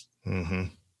Christians. Mm-hmm.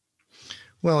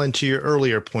 Well, and to your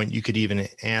earlier point, you could even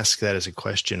ask that as a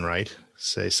question, right?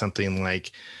 Say something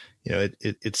like,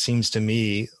 it seems to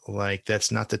me like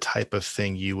that's not the type of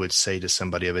thing you would say to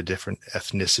somebody of a different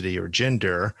ethnicity or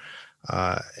gender.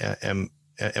 Am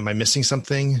I missing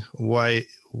something?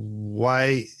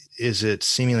 Why is it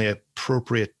seemingly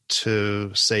appropriate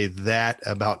to say that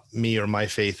about me or my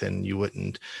faith, and you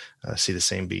wouldn't see the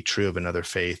same be true of another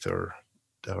faith or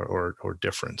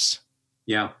difference?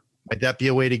 Yeah. Might that be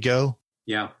a way to go?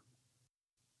 Yeah.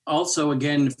 Also,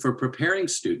 again, for preparing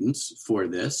students for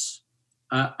this,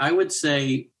 I would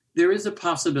say there is a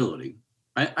possibility.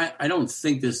 I don't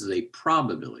think this is a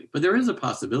probability, but there is a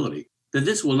possibility that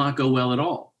this will not go well at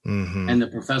all. Mm-hmm. And the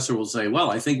professor will say,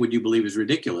 well, I think what you believe is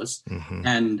ridiculous. Mm-hmm.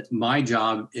 And my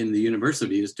job in the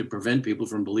university is to prevent people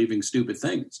from believing stupid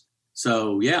things.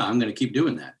 So, yeah, I'm going to keep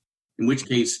doing that. In which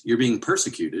case, you're being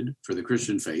persecuted for the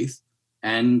Christian faith.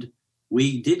 And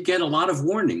we did get a lot of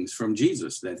warnings from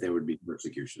Jesus that there would be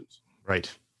persecutions. Right.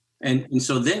 And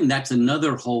so then that's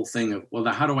another whole thing of, well,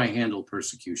 how do I handle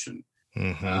persecution?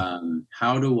 Mm-hmm.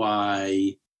 How do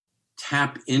I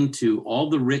tap into all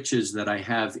the riches that I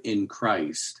have in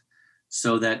Christ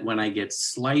so that when I get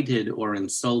slighted or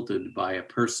insulted by a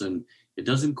person, it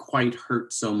doesn't quite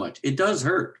hurt so much. It does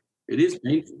hurt. It is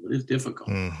painful. It is difficult.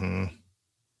 Mm-hmm.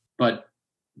 But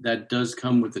that does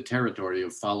come with the territory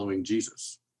of following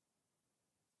Jesus.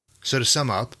 So to sum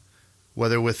up,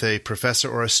 whether with a professor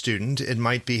or a student, it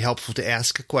might be helpful to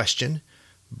ask a question,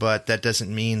 but that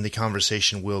doesn't mean the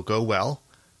conversation will go well.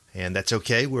 And that's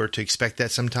okay. We're to expect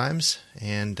that sometimes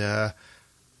and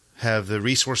have the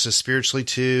resources spiritually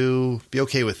to be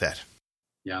okay with that.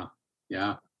 Yeah,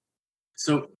 yeah.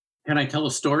 So can I tell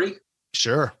a story?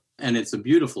 Sure. And it's a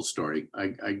beautiful story.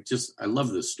 I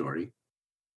love this story.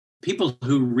 People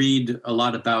who read a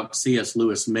lot about C.S.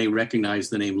 Lewis may recognize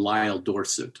the name Lyle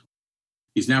Dorset.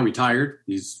 He's now retired.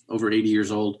 He's over 80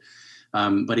 years old.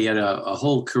 But he had a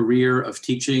whole career of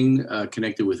teaching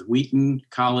connected with Wheaton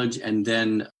College and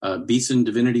then Beeson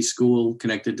Divinity School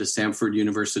connected to Stanford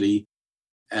University.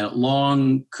 A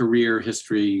long career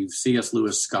history, C.S.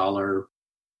 Lewis scholar.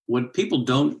 What people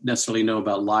don't necessarily know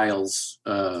about Lyell's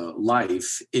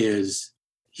life is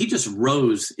he just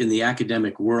rose in the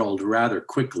academic world rather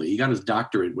quickly. He got his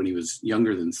doctorate when he was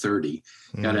younger than 30.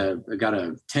 Got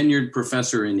a tenured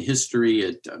professor in history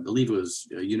at, I believe it was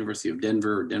University of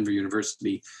Denver or Denver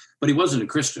University, but he wasn't a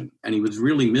Christian and he was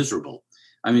really miserable.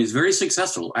 I mean, he's very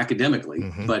successful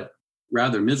academically, but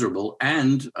rather miserable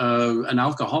and an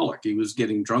alcoholic. He was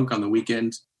getting drunk on the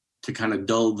weekends to kind of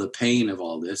dull the pain of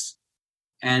all this.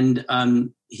 And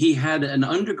he had an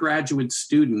undergraduate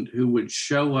student who would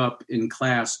show up in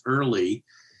class early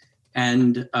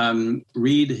and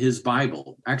read his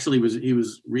Bible. Actually, he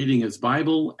was reading his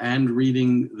Bible and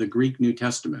reading the Greek New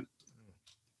Testament.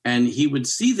 And he would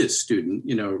see this student,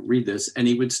 read this, and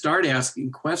he would start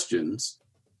asking questions.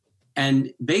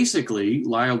 And basically,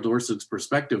 Lyle Dorset's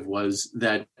perspective was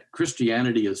that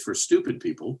Christianity is for stupid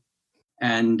people,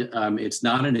 and it's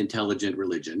not an intelligent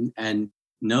religion. And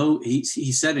no, he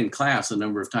said in class a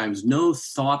number of times, no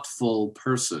thoughtful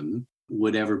person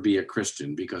would ever be a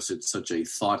Christian because it's such a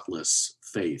thoughtless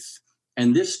faith.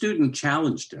 And this student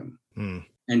challenged him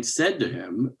and said to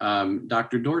him,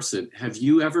 Dr. Dorset, have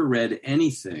you ever read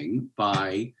anything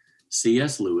by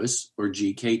C.S. Lewis or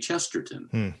G.K.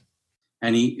 Chesterton?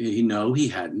 And he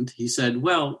hadn't. He said,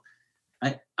 well,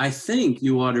 I think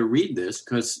you ought to read this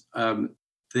because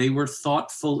they were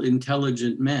thoughtful,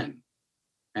 intelligent men.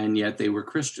 And yet they were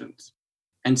Christians.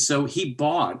 And so he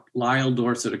bought Lyle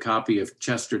Dorset a copy of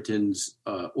Chesterton's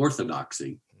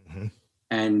Orthodoxy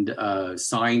and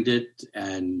signed it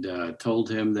and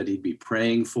told him that he'd be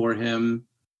praying for him.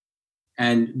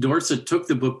 And Dorset took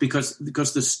the book because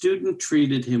the student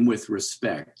treated him with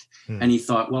respect. And he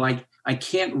thought, well, I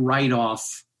can't write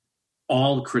off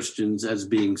all Christians as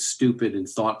being stupid and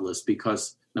thoughtless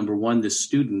because, number one, this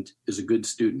student is a good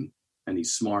student and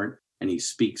he's smart. And he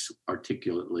speaks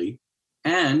articulately.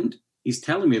 And he's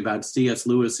telling me about C.S.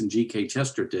 Lewis and G.K.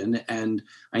 Chesterton. And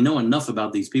I know enough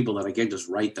about these people that I can't just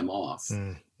write them off.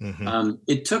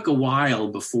 It took a while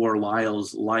before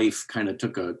Lyell's life kind of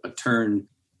took a turn.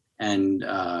 And,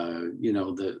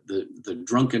 the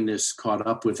drunkenness caught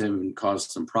up with him and caused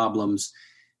some problems.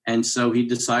 And so he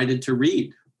decided to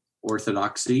read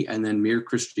Orthodoxy and then Mere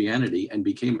Christianity and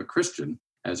became a Christian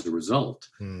as a result.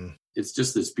 It's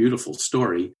just this beautiful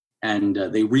story. And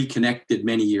they reconnected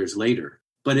many years later.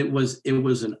 But it was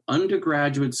an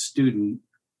undergraduate student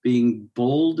being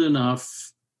bold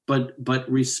enough, but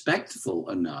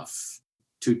respectful enough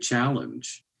to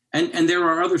challenge. And there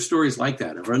are other stories like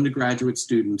that of undergraduate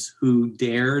students who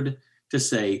dared to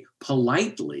say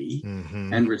politely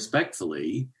and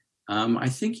respectfully, I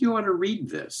think you ought to read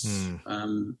this.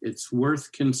 It's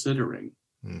worth considering.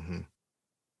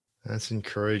 That's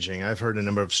encouraging. I've heard a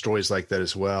number of stories like that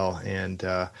as well. And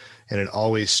it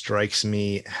always strikes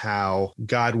me how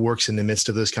God works in the midst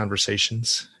of those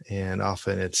conversations. And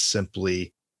often it's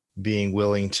simply being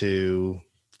willing to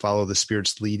follow the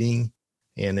Spirit's leading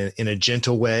and in a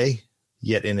gentle way,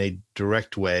 yet in a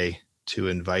direct way to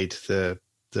invite the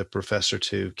professor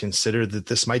to consider that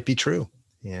this might be true.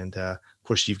 And of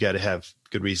course, you've got to have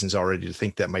good reasons already to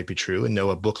think that might be true and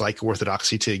know a book like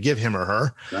Orthodoxy to give him or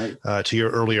her, right. To your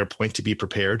earlier point, to be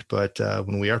prepared. But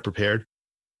when we are prepared,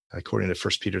 according to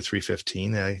 1 Peter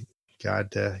 3:15,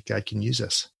 God can use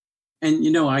us.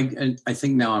 And, I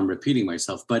think now I'm repeating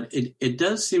myself, but it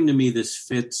does seem to me this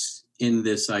fits in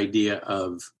this idea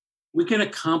of we can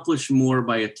accomplish more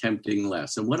by attempting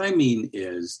less. And what I mean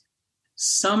is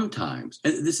sometimes,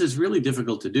 and this is really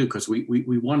difficult to do because we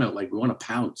want to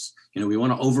pounce, we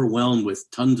want to overwhelm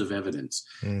with tons of evidence.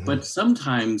 But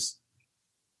sometimes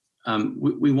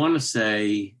we want to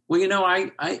say, well,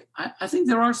 I think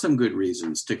there are some good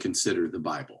reasons to consider the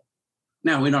Bible.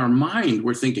 Now, in our mind,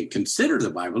 we're thinking, consider the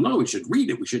Bible. No, we should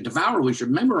read it. We should devour it. We should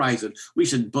memorize it. We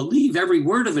should believe every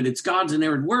word of it. It's God's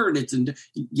inerrant word.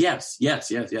 Yes.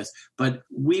 But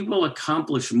we will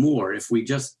accomplish more if we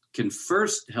just can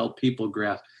first help people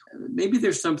grasp. Maybe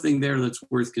there's something there that's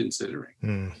worth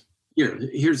considering.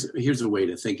 Here's a way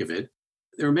to think of it.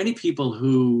 There are many people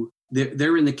who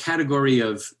they're in the category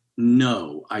of,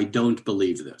 no, I don't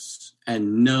believe this.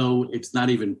 And no, it's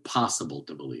not even possible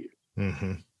to believe.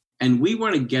 And we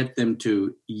want to get them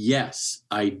to, yes,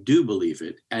 I do believe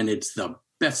it. And it's the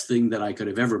best thing that I could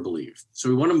have ever believed. So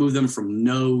we want to move them from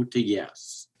no to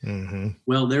yes.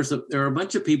 Well, there are a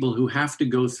bunch of people who have to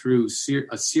go through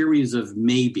a series of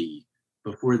maybe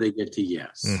before they get to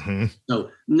yes. Mm-hmm. So,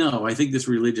 no, I think this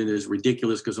religion is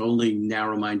ridiculous because only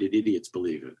narrow-minded idiots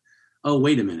believe it. Oh,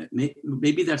 wait a minute.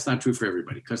 Maybe that's not true for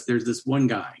everybody, because there's this one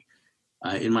guy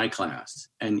in my class,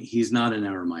 and he's not a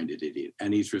narrow-minded idiot,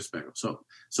 and he's respectful.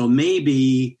 So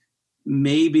maybe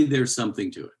there's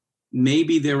something to it.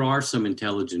 Maybe there are some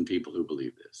intelligent people who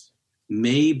believe this.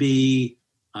 Maybe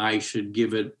I should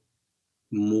give it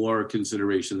more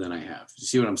consideration than I have. You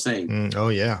see what I'm saying? Oh,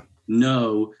 yeah.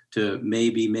 No to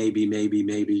maybe,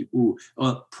 ooh,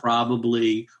 well,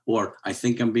 probably, or I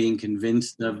think I'm being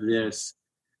convinced of this.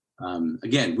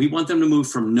 Again, we want them to move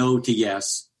from no to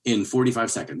yes in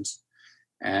 45 seconds.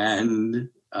 And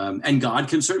God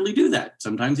can certainly do that.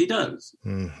 Sometimes he does.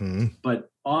 Mm-hmm. But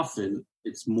often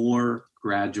it's more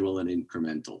gradual and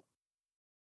incremental.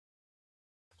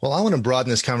 Well, I want to broaden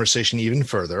this conversation even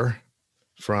further,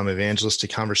 from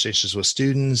evangelistic conversations with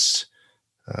students,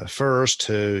 first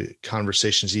to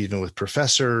conversations even with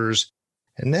professors.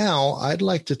 And now I'd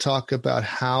like to talk about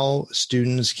how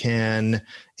students can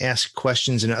ask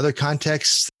questions in other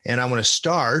contexts. And I want to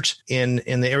start in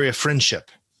the area of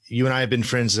friendship. You and I have been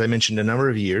friends, as I mentioned, a number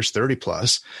of years, 30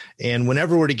 plus. And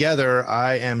whenever we're together,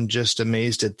 I am just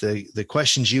amazed at the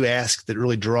questions you ask that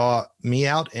really draw me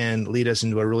out and lead us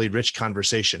into a really rich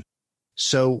conversation.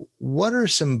 So what are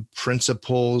some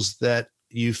principles that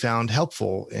you found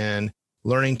helpful in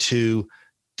learning to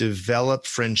develop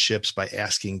friendships by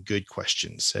asking good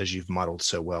questions, as you've modeled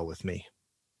so well with me?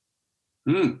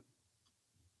 Well,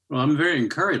 I'm very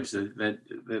encouraged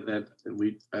that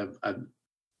we.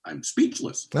 I'm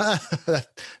speechless.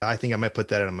 I think I might put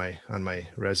that on my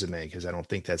resume, because I don't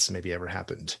think that's maybe ever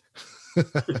happened.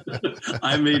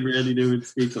 I made Randy Newman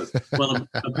speechless. Well,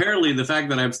 apparently the fact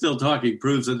that I'm still talking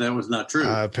proves that was not true.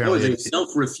 Apparently, that was a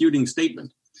self-refuting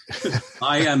statement.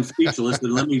 I am speechless,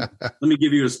 and let me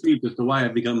give you a speech as to why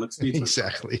I've become speechless.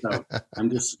 Exactly. So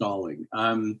I'm just stalling.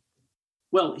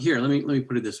 Well, here, let me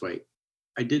put it this way.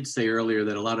 I did say earlier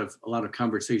that a lot of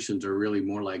conversations are really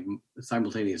more like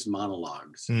simultaneous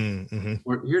monologues. Mm-hmm.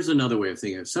 Or here's another way of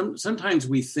thinking. Sometimes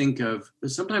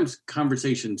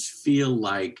conversations feel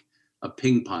like a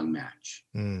ping pong match.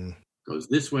 Goes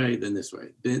this way, then this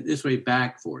way,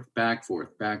 back, forth.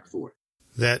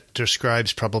 That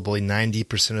describes probably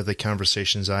 90% of the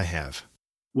conversations I have.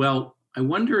 Well, I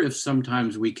wonder if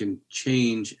sometimes we can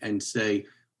change and say,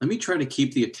 let me try to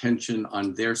keep the attention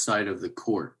on their side of the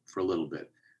court for a little bit,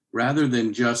 rather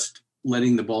than just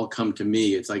letting the ball come to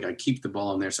me. It's like I keep the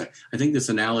ball on their side. I think this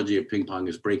analogy of ping pong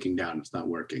is breaking down. It's not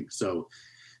working. So,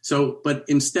 but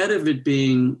instead of it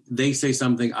being, they say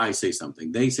something, I say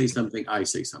something, they say something, I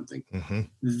say something, mm-hmm.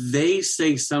 They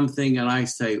say something and I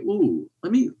say, ooh,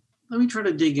 let me try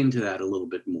to dig into that a little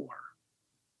bit more.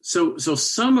 So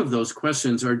some of those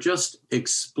questions are just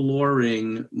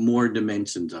exploring more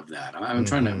dimensions of that. I'm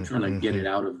trying to get it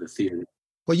out of the theory.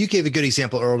 Well, you gave a good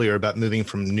example earlier about moving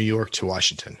from New York to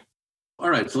Washington. All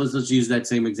right, so let's use that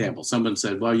same example. Someone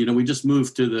said, well, we just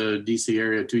moved to the D.C.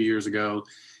 area 2 years ago,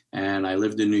 and I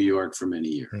lived in New York for many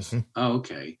years. Mm-hmm. Oh,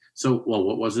 okay. So, well,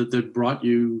 what was it that brought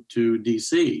you to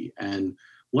D.C.? And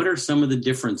what are some of the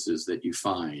differences that you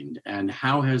find? And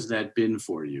how has that been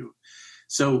for you?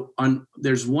 So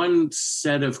there's one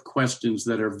set of questions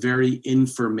that are very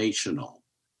informational.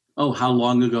 Oh, how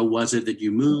long ago was it that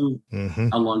you moved? Mm-hmm.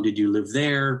 How long did you live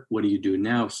there? What do you do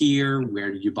now here?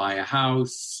 Where did you buy a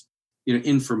house?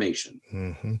 Information.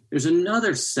 Mm-hmm. There's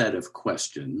another set of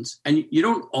questions, and you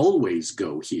don't always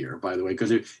go here, by the way,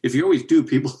 because if you always do,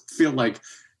 people feel like,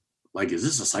 is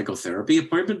this a psychotherapy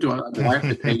appointment? Do I have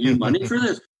to pay you money for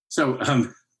this? So,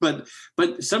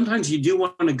 but sometimes you do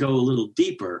want to go a little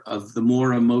deeper of the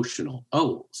more emotional.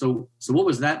 Oh, so what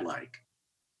was that like?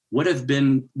 What have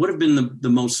been the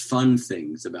most fun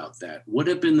things about that? What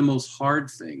have been the most hard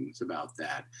things about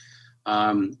that?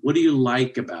 What do you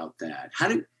like about that?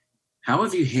 How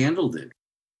have you handled it?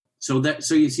 So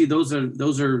you see, those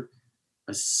are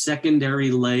a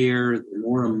secondary layer,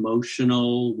 more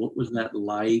emotional. What was that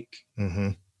like?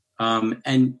 Mm-hmm.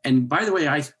 And by the way,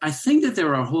 I think that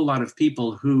there are a whole lot of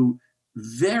people who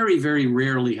very, very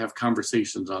rarely have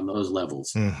conversations on those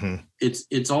levels. Mm-hmm.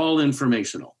 It's all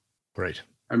informational. Right.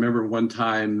 I remember one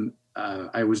time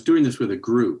I was doing this with a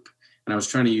group, and I was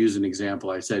trying to use an example.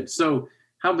 I said, so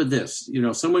how about this?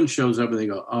 Someone shows up and they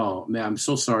go, oh, man, I'm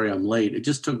so sorry I'm late. It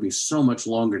just took me so much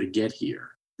longer to get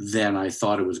here than I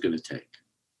thought it was going to take.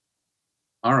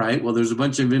 All right, well, there's a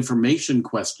bunch of information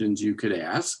questions you could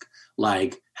ask,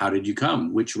 like, how did you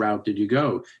come? Which route did you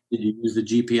go? Did you use the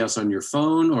GPS on your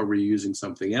phone, or were you using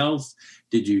something else?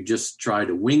 Did you just try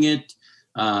to wing it?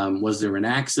 Was there an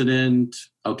accident?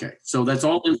 Okay, so that's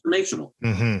all informational.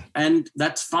 Mm-hmm. And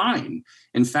that's fine.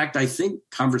 In fact, I think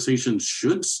conversations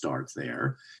should start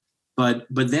there. But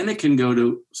then it can go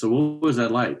to, so what was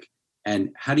that like? And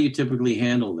how do you typically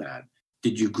handle that?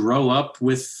 Did you grow up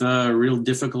with real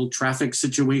difficult traffic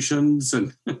situations?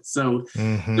 And so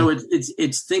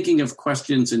it's thinking of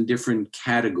questions in different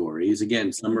categories.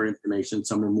 Again, some are information,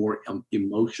 some are more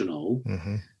emotional.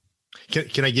 Mm-hmm.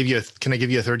 Can I give you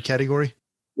a third category?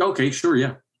 Okay, sure,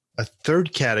 yeah. A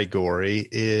third category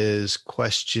is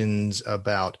questions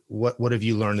about what have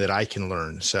you learned that I can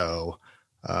learn. So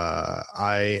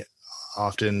I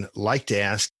often like to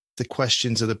ask the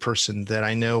questions of the person that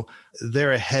I know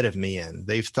they're ahead of me in.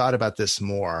 They've thought about this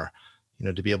more,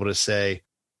 to be able to say,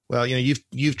 well,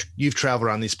 you've traveled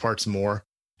around these parts more.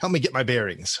 Help me get my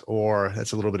bearings. Or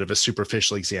that's a little bit of a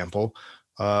superficial example.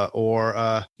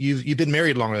 Or you've been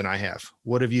married longer than I have.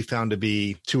 What have you found to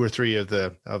be 2 or 3 of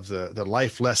the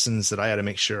life lessons that I ought to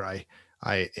make sure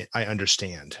I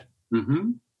understand?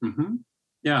 Mm-hmm. Mm-hmm.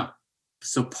 Yeah.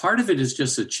 So part of it is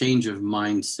just a change of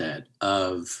mindset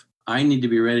of I need to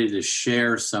be ready to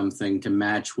share something to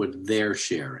match what they're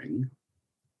sharing.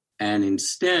 And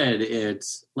instead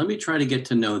it's, let me try to get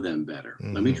to know them better.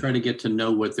 Mm-hmm. Let me try to get to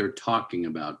know what they're talking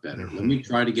about better. Mm-hmm. Let me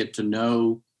try to get to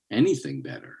know anything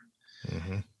better.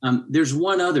 Mm-hmm. There's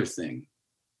one other thing,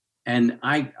 and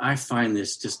I find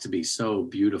this just to be so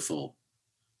beautiful.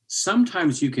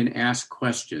 Sometimes you can ask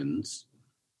questions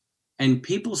and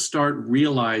people start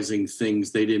realizing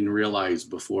things they didn't realize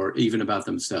before, even about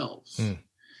themselves.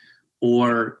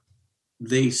 Or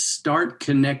they start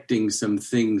connecting some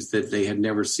things that they had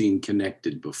never seen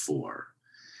connected before.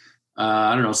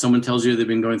 I don't know, someone tells you they've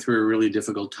been going through a really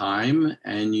difficult time,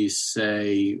 and you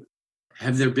say,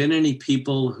 have there been any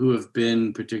people who have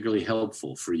been particularly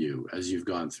helpful for you as you've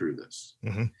gone through this?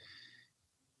 Mm-hmm.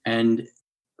 And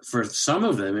for some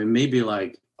of them, it may be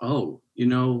like, oh,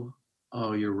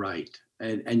 you're right.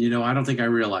 And I don't think I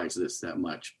realize this that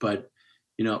much, but,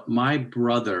 my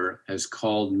brother has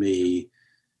called me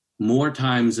more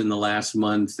times in the last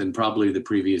month than probably the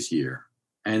previous year.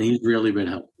 And he's really been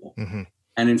helpful. Mm-hmm.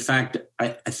 And in fact, I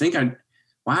think I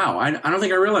don't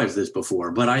think I realized this before,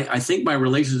 but I think my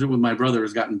relationship with my brother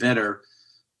has gotten better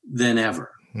than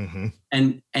ever. Mm-hmm.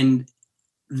 And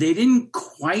they didn't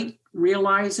quite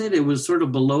realize it. It was sort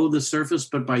of below the surface,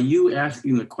 but by you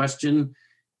asking the question,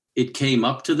 it came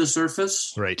up to the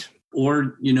surface. Right.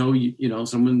 Or,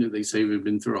 someone, they say we've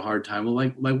been through a hard time. Well,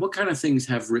 like what kind of things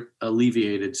have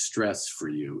alleviated stress for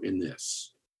you in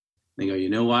this? They go, you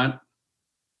know what?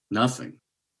 Nothing.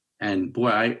 And boy,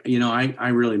 I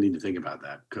really need to think about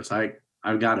that, because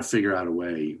I've got to figure out a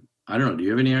way. I don't know. Do you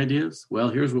have any ideas? Well,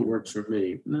 here's what works for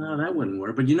me. No, that wouldn't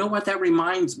work. But you know what that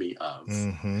reminds me of?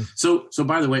 Mm-hmm. So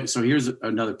by the way, so here's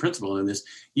another principle in this.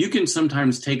 You can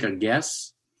sometimes take a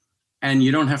guess and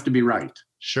you don't have to be right.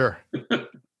 Sure.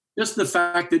 Just the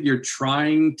fact that you're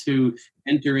trying to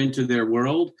enter into their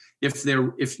world. If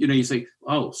you say,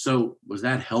 oh, so was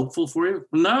that helpful for you?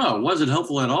 No, it wasn't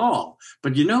helpful at all.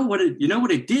 But you know what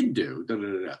it did do? Da, da,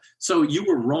 da, da. So you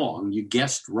were wrong. You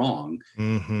guessed wrong,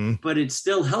 mm-hmm. but it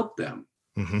still helped them.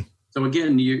 Mm-hmm. So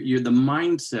again, the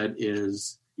mindset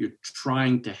is you're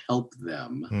trying to help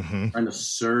them, mm-hmm. trying to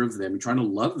serve them, trying to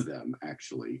love them,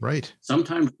 actually. Right.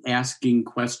 Sometimes asking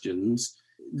questions.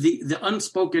 The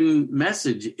unspoken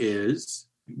message is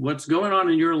what's going on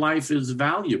in your life is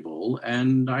valuable,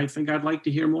 and I think I'd like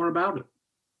to hear more about it.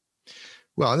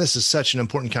 Well, and this is such an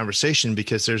important conversation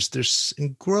because there's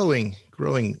growing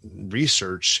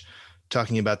research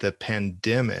talking about the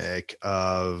pandemic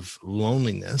of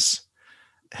loneliness.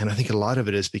 And I think a lot of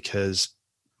it is because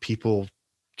people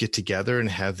get together and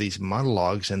have these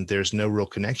monologues and there's no real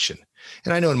connection.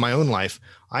 And I know in my own life,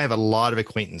 I have a lot of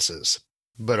acquaintances,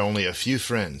 but only a few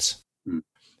friends.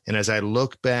 And as I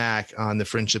look back on the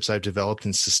friendships I've developed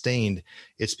and sustained,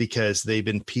 it's because they've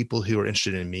been people who are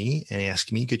interested in me and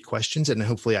ask me good questions. And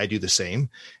hopefully I do the same.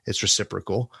 It's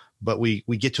reciprocal, but we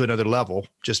get to another level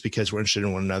just because we're interested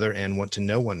in one another and want to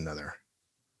know one another.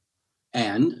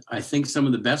 And I think some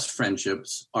of the best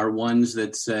friendships are ones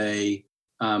that say,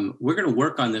 we're going to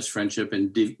work on this friendship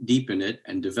and deepen it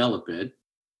and develop it,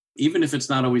 even if it's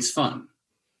not always fun.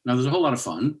 Now, there's a whole lot of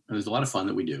fun, and there's a lot of fun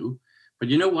that we do. But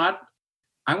you know what?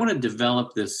 I want to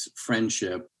develop this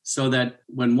friendship so that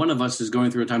when one of us is going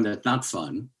through a time that's not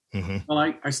fun, mm-hmm.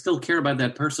 well, I still care about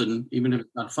that person, even if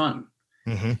it's not fun.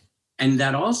 Mm-hmm. And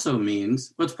that also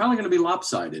means, well, it's probably going to be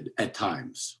lopsided at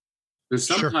times. There's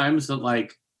sometimes that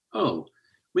like, oh,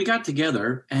 we got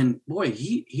together and boy,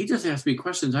 he just asked me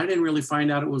questions. I didn't really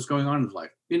find out what was going on in his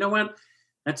life. You know what?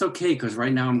 That's okay, because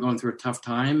right now I'm going through a tough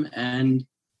time and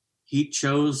he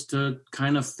chose to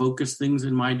kind of focus things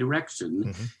in my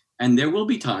direction. And there will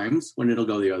be times when it'll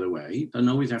go the other way. It doesn't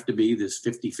always have to be this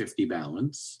 50-50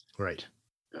 balance. Right.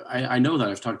 I know that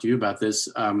I've talked to you about this.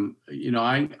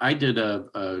 I did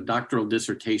a doctoral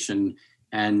dissertation,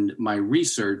 and my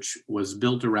research was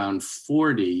built around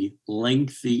 40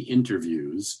 lengthy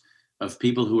interviews of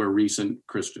people who are recent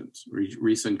Christians,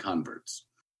 recent converts.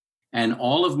 And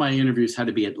all of my interviews had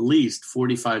to be at least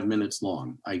 45 minutes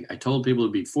long. I told people it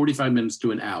would be 45 minutes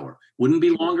to an hour. Wouldn't be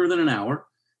longer than an hour,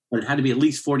 but it had to be at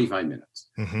least 45 minutes.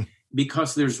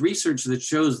 Because there's research that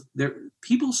shows that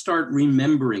people start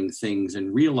remembering things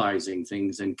and realizing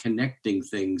things and connecting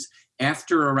things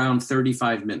after around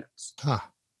 35 minutes.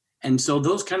 And so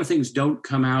those kind of things don't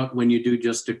come out when you do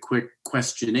just a quick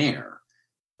questionnaire.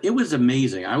 It was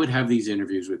amazing. I would have these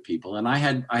interviews with people, and I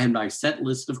had my set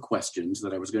list of questions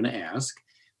that I was going to ask,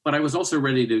 but I was also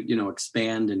ready to,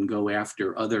 expand and go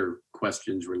after other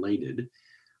questions related.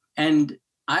 And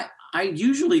I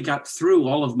usually got through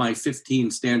all of my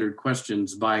 15 standard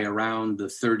questions by around the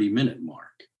 30-minute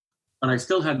mark, but I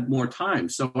still had more time.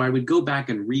 So I would go back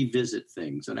and revisit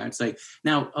things. And I'd say,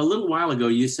 now, a little while ago,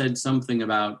 you said something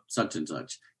about such and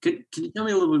such. Can you tell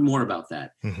me a little bit more about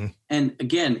that? And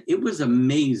again, it was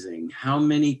amazing how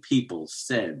many people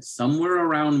said somewhere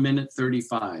around minute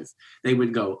 35, they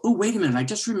would go, oh, wait a minute, I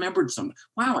just remembered something.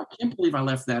 Wow, I can't believe I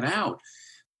left that out.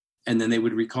 And then they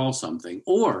would recall something.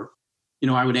 Or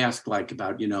I would ask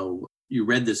about, you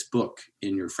read this book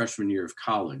in your freshman year of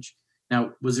college.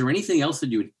 Now, was there anything else that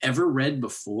you had ever read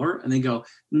before? And they go,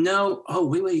 no. Oh,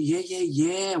 wait.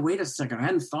 Yeah. Wait a second. I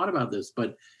hadn't thought about this.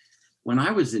 But when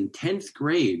I was in 10th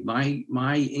grade,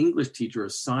 my English teacher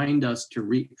assigned us to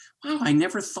read. Wow, I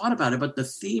never thought about it. But the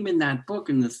theme in that book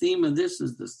and the theme of this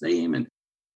is the same. And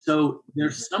so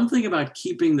there's something about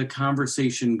keeping the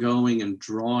conversation going and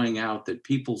drawing out that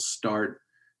people start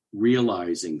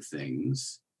realizing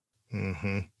things.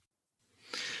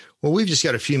 Well, we've just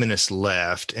got a few minutes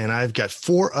left, and I've got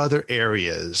 4 other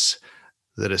areas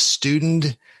that a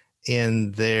student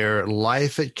in their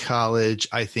life at college,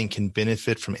 I think, can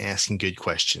benefit from asking good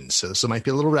questions. So this might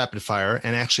be a little rapid fire,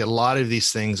 and actually a lot of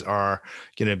these things are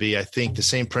going to be, I think, the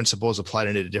same principles applied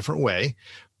in a different way.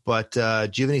 But do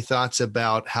you have any thoughts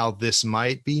about how this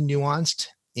might be nuanced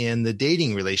in the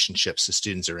dating relationships the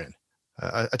students are in?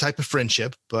 A type of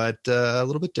friendship, but a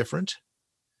little bit different.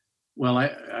 Well,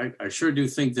 I sure do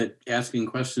think that asking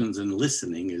questions and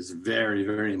listening is very,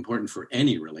 very important for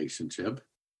any relationship.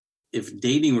 If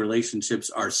dating relationships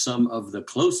are some of the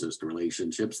closest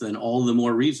relationships, then all the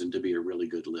more reason to be a really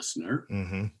good listener.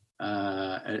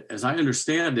 As I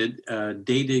understand it,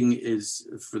 dating is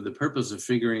for the purpose of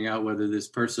figuring out whether this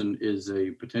person is a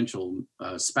potential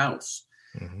spouse.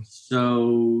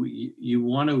 So you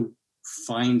want to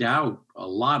find out a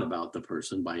lot about the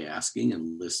person by asking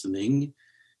and listening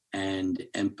and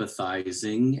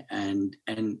empathizing and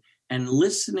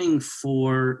listening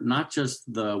for not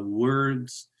just the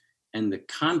words and the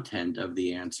content of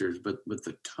the answers, but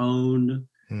the tone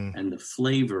and the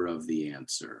flavor of the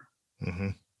answer.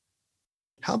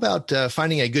 How about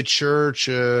finding a good church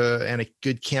and a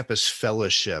good campus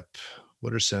fellowship?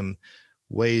 What are some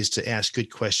ways to ask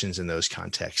good questions in those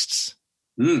contexts?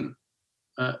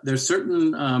 There's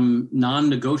certain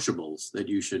non-negotiables that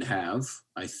you should have,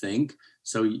 I think.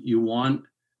 So you want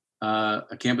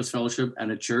a campus fellowship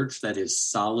and a church that is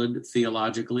solid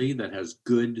theologically, that has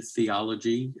good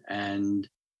theology. And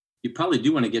you probably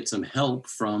do want to get some help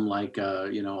from a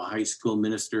high school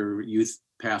minister, youth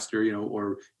pastor,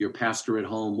 or your pastor at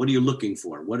home. What are you looking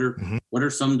for? What are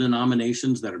some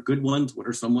denominations that are good ones? What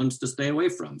are some ones to stay away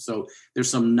from? So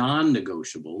there's some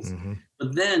non-negotiables,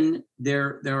 but then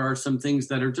there are some things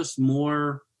that are just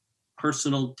more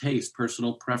personal taste,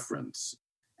 personal preference.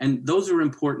 And those are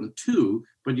important too,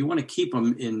 but you want to keep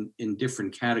them in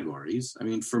different categories. I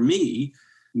mean, for me,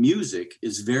 music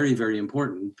is very, very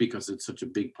important because it's such a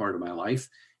big part of my life.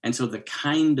 And so the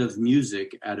kind of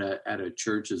music at a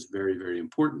church is very, very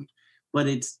important. But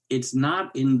it's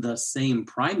not in the same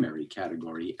primary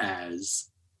category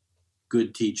as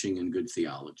good teaching and good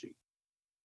theology.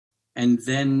 And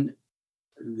then,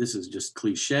 this is just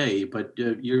cliche, but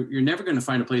you're never going to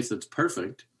find a place that's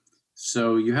perfect.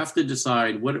 So you have to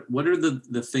decide what are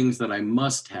the things that I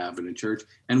must have in a church,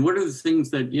 and what are the things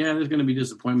that, there's going to be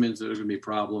disappointments, there's going to be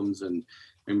problems, and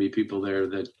there may be people there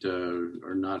that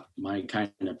are not my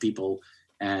kind of people.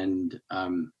 And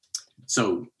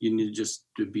so you need just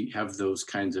to have those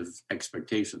kinds of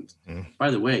expectations.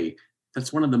 By the way,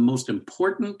 that's one of the most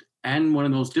important and one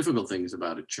of the most difficult things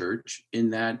about a church, in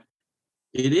that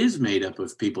it is made up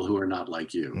of people who are not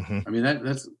like you. Mm-hmm. I mean,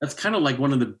 that's kind of like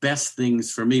one of the best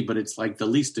things for me, but it's like the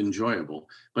least enjoyable.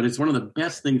 But it's one of the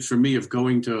best things for me of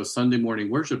going to a Sunday morning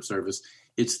worship service.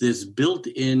 It's this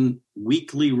built-in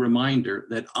weekly reminder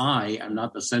that I am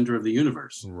not the center of the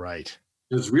universe. Right.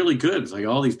 It's really good. It's like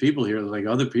all these people here, like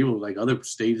other people, like other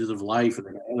stages of life, and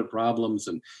they got other problems,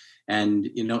 and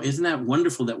isn't that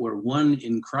wonderful that we're one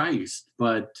in Christ?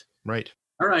 But right.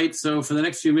 All right, so for the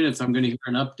next few minutes, I'm going to hear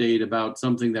an update about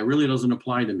something that really doesn't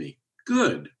apply to me.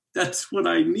 Good. That's what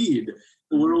I need.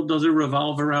 The world doesn't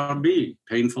revolve around me,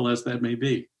 painful as that may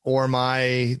be. Or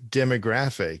my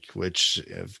demographic, which,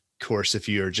 of course, if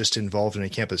you're just involved in a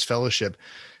campus fellowship,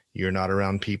 you're not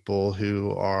around people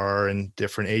who are in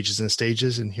different ages and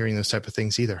stages and hearing those type of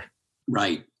things either.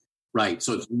 Right.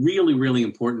 So it's really, really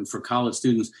important for college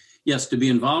students, yes, to be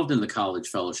involved in the college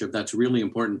fellowship. That's really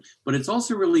important. But it's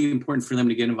also really important for them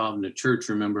to get involved in the church.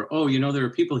 Remember, there are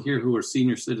people here who are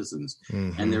senior citizens.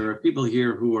 Mm-hmm. And there are people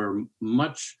here who are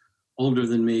much older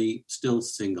than me, still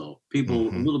single. People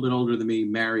a little bit older than me,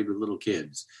 married with little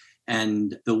kids.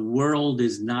 And the world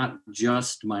is not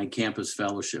just my campus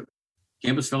fellowship.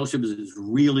 Campus fellowship is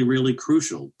really, really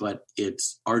crucial, but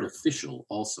it's artificial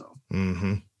also.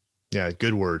 Mm-hmm. Yeah,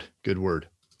 good word. Good word.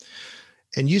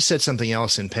 And you said something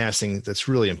else in passing that's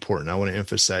really important. I want to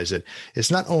emphasize it. It's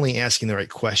not only asking the right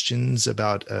questions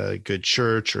about a good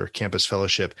church or campus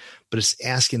fellowship, but it's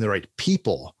asking the right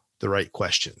people the right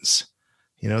questions.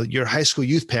 Your high school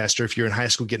youth pastor, if you're in high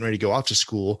school getting ready to go off to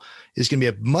school, is going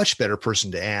to be a much better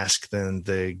person to ask than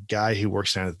the guy who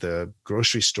works down at the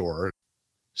grocery store.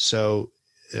 So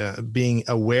being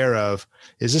aware of,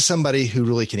 is this somebody who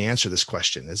really can answer this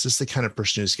question? Is this the kind of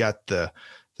person who's got the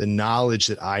knowledge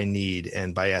that I need?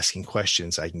 And by asking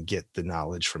questions, I can get the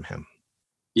knowledge from him.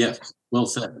 Yes. Well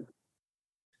said.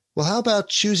 Well, how about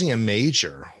choosing a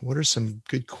major? What are some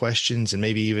good questions, and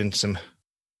maybe even some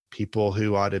people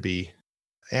who ought to be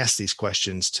asked these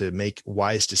questions to make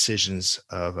wise decisions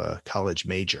of a college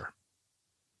major?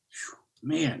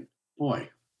 Man, boy.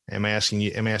 Am I asking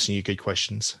you good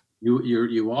questions?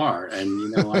 You are.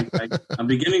 And, I'm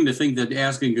beginning to think that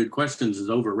asking good questions is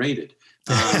overrated.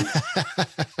 I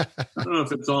don't know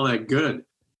if it's all that good.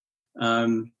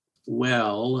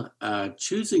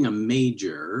 Choosing a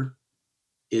major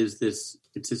is this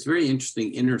very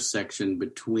interesting intersection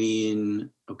between,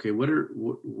 what are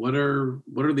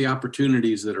the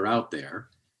opportunities that are out there,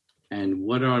 and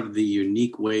what are the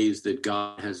unique ways that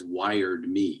God has wired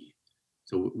me?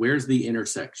 So where's the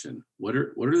intersection? What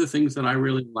are the things that I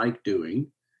really like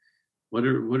doing? What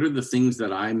are the things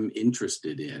that I'm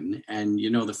interested in? And,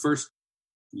 the first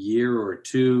year or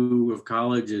two of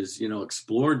college is,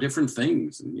 explore different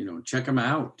things and, check them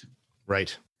out.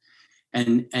 Right.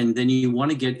 And then you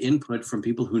want to get input from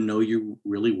people who know you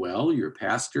really well, your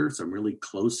pastor, some really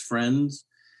close friends,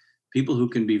 people who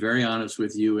can be very honest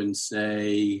with you and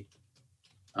say,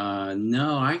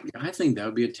 no, I think that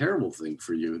would be a terrible thing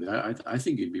for you. I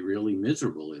think you'd be really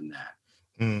miserable in that.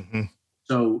 Mm-hmm.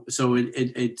 So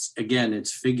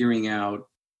it's figuring out,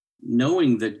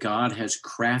 knowing that God has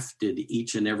crafted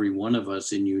each and every one of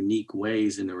us in unique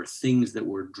ways, and there are things that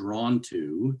we're drawn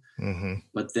to. Mm-hmm.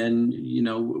 But then,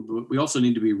 we also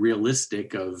need to be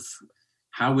realistic of,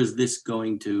 how is this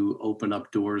going to open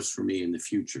up doors for me in the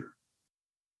future?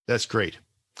 That's great.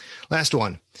 Last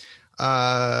one.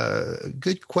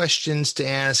 Good questions to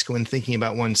ask when thinking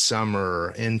about one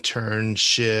summer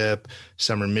internship,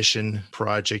 summer mission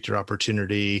project or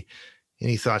opportunity.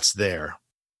 Any thoughts there?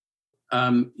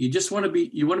 You want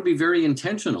to be very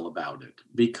intentional about it,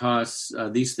 because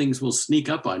these things will sneak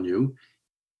up on you.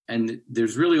 And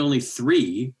there's really only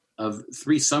three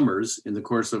summers in the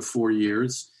course of 4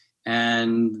 years.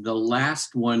 And the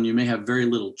last one, you may have very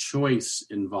little choice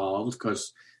involved,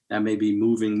 because that may be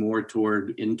moving more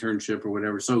toward internship or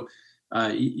whatever. So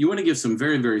you want to give some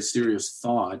very, very serious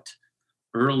thought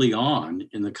early on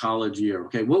in the college year.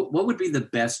 Okay, what would be the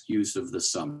best use of the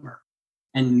summer?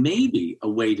 And maybe a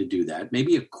way to do that,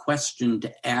 maybe a question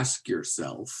to ask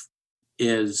yourself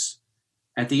is,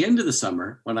 at the end of the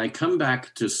summer, when I come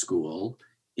back to school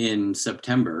in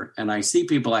September and I see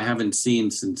people I haven't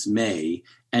seen since May,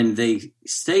 and they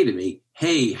say to me,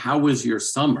 hey, how was your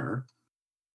summer?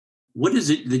 What is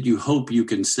it that you hope you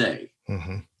can say?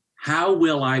 Mm-hmm. How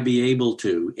will I be able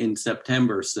to, in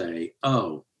September, say,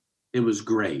 oh, it was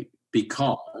great?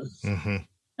 Because,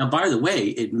 Now, by the way,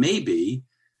 it may be,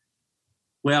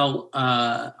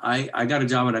 I got a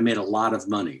job and I made a lot of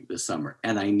money this summer,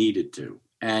 and I needed to.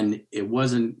 And it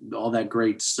wasn't all that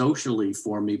great socially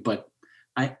for me, but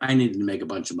I needed to make a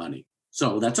bunch of money.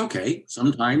 So that's okay.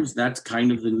 Sometimes that's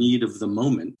kind of the need of the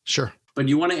moment. Sure. But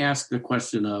you want to ask the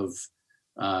question of,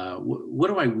 What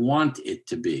do I want it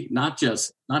to be? Not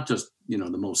just the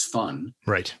most fun,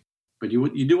 Right. but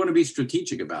you do want to be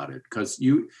strategic about it, because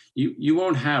you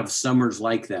won't have summers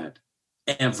like that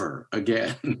ever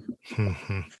again.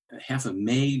 Mm-hmm. Half of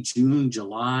May, June,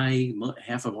 July,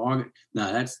 half of August.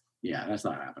 No, that's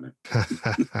not happening.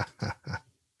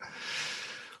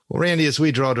 Well, Randy, as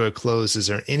we draw to a close, is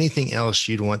there anything else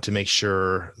you'd want to make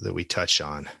sure that we touch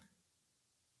on?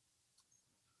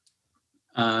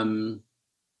 Well,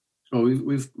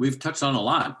 we've touched on a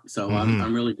lot, so Mm-hmm.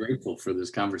 I'm really grateful for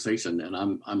this conversation, and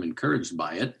I'm encouraged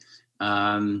by it.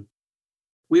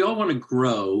 We all want to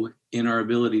grow in our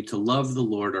ability to love the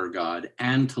Lord our God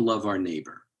and to love our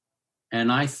neighbor. And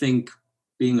I think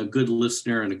being a good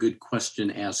listener and a good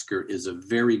question asker is a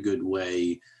very good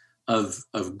way of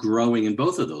growing in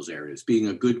both of those areas. Being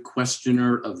a good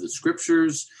questioner of the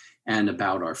scriptures and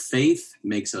about our faith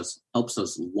helps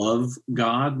us love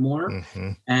God more.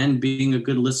 Mm-hmm. And being a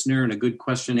good listener and a good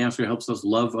question asker helps us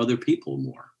love other people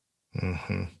more.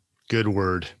 Mm-hmm. Good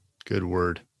word. Good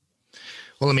word.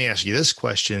 Well, let me ask you this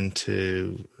question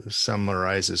to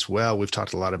summarize as well. We've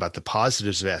talked a lot about the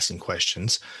positives of asking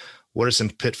questions. What are some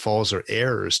pitfalls or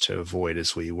errors to avoid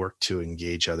as we work to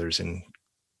engage others in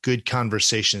good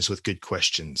conversations with good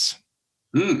questions?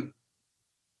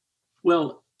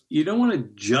 Well, you don't want to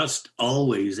just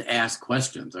always ask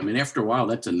questions. I mean, after a while,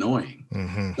 that's annoying.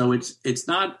 Mm-hmm. So it's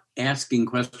not asking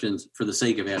questions for the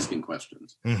sake of asking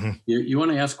questions. Mm-hmm. You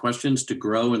want to ask questions to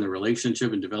grow in the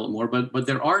relationship and develop more. But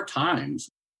there are times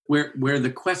where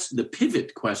the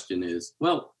pivot question is,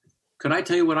 well, could I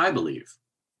tell you what I believe?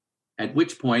 At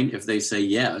which point, if they say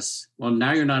yes, well,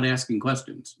 now you're not asking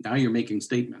questions. Now you're making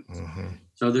statements. Mm-hmm.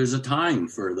 So there's a time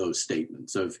for those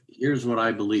statements of, here's what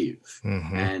I believe.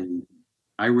 Mm-hmm. And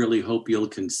I really hope you'll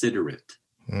consider it.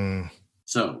 Mm.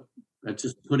 So that's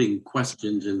just putting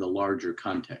questions in the larger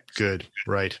context. Good.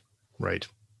 Right.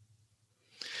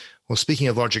 Well, speaking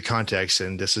of larger context,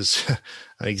 and this is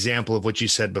an example of what you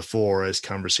said before, as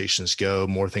conversations go,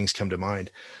 more things come to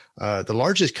mind. The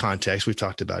largest context, we've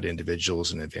talked about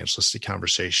individuals and evangelistic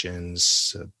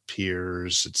conversations,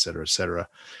 peers, et cetera, et cetera.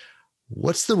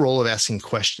 What's the role of asking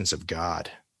questions of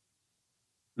God?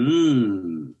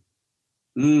 I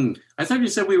thought you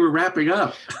said we were wrapping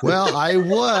up. Well, I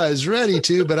was ready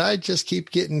to, but I just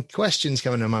keep getting questions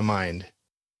coming to my mind.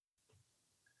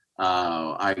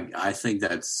 I think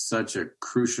that's such a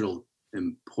crucial,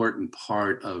 important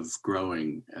part of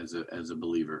growing as a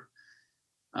believer.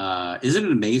 Isn't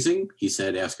it amazing? He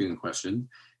said, asking a question,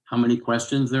 how many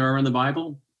questions there are in the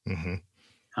Bible? Mm-hmm.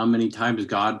 How many times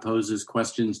God poses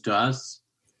questions to us?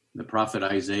 The prophet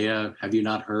Isaiah, have you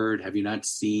not heard? Have you not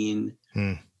seen?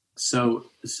 Mm. So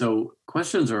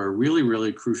questions are a really,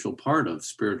 really crucial part of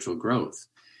spiritual growth.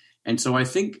 And so I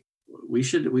think we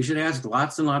should ask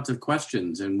lots and lots of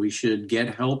questions, and we should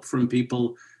get help from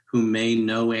people who may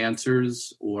know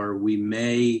answers, or we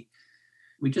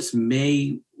just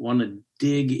may want to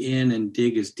dig in and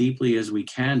dig as deeply as we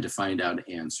can to find out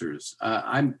answers.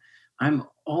 I'm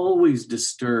always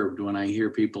disturbed when I hear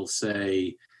people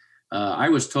say, I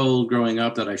was told growing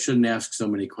up that I shouldn't ask so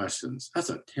many questions. That's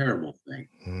a terrible thing.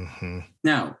 Mm-hmm.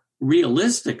 Now,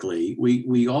 realistically,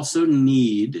 we also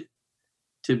need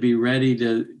to be ready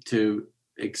to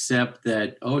accept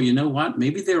that, oh, you know what?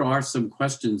 Maybe there are some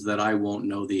questions that I won't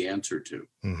know the answer to,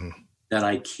 Mm-hmm. that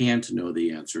I can't know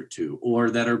the answer to,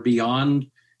 or that are beyond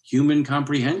human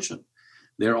comprehension.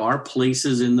 There are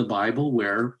places in the Bible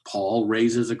where Paul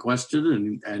raises a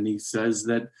question and he says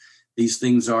that these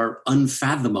things are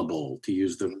unfathomable, to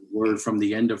use the word from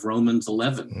the end of Romans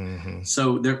 11. Mm-hmm.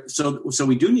 So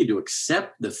we do need to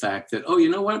accept the fact that, oh, you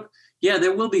know what? Yeah,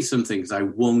 there will be some things I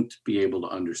won't be able to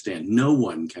understand. No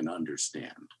one can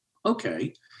understand.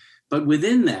 Okay. But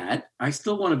within that, I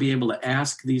still want to be able to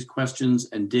ask these questions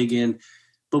and dig in.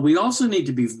 But we also need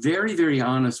to be very, very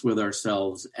honest with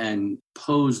ourselves and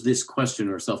pose this question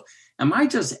to ourselves. Am I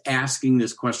just asking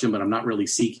this question, but I'm not really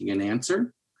seeking an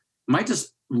answer? Am I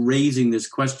just raising this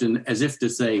question as if to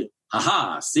say,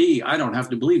 aha, see, I don't have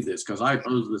to believe this because I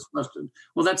posed this question?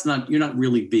 Well, you're not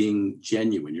really being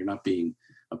genuine. You're not being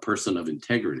a person of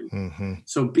integrity. Mm-hmm.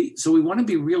 So we want to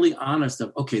be really honest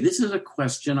of, okay, this is a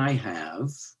question I have.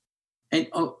 And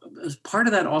part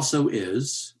of that also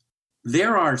is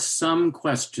there are some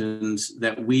questions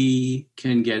that we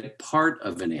can get part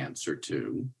of an answer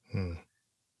to. Mm.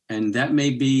 And that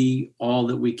may be all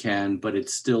that we can, but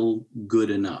it's still good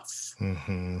enough.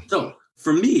 Mm-hmm. So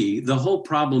for me, the whole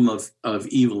problem of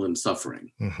evil and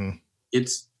suffering, Mm-hmm.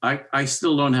 I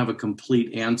still don't have a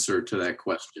complete answer to that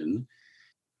question.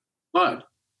 But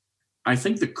I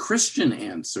think the Christian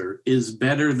answer is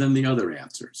better than the other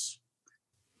answers.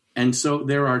 And so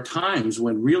there are times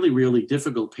when really, really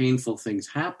difficult, painful things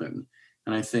happen.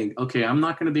 And I think, okay, I'm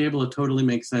not going to be able to totally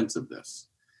make sense of this,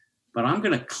 but I'm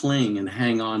going to cling and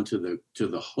hang on to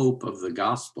the hope of the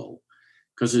gospel,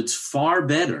 because it's far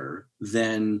better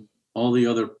than all the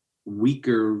other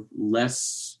weaker,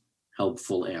 less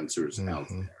helpful answers out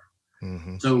there.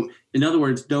 Mm-hmm. So in other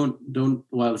words,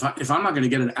 if I'm not going to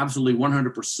get an absolutely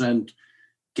 100%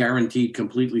 guaranteed,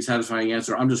 completely satisfying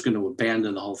answer, I'm just going to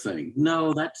abandon the whole thing.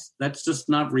 No, that's just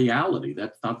not reality.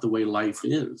 That's not the way life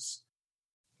is.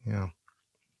 Yeah.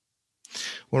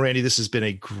 Well, Randy, this has been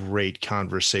a great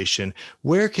conversation.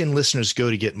 Where can listeners go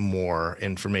to get more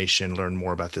information, learn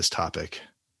more about this topic?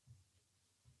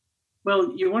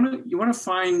 Well, you want to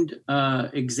find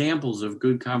examples of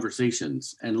good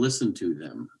conversations and listen to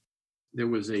them. There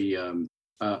was a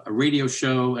radio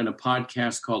show and a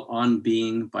podcast called On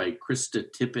Being by Krista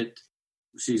Tippett.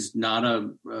 She's not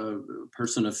a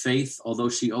person of faith, although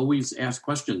she always asked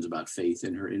questions about faith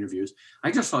in her interviews.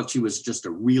 I just thought she was just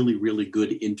a really, really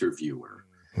good interviewer.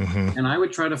 Mm-hmm. And I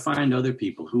would try to find other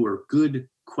people who are good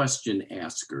question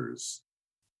askers.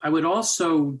 I would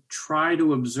also try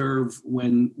to observe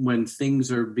when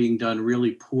things are being done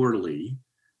really poorly,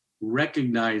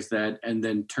 recognize that, and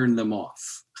then turn them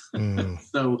off. Mm.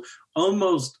 So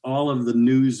almost all of the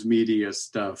news media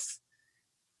stuff,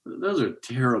 those are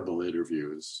terrible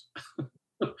interviews.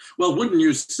 Well, wouldn't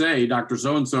you say, Dr.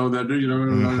 So-and-so, that,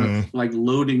 mm-hmm. like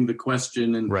loading the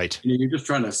question and right. You're just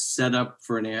trying to set up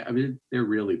for they're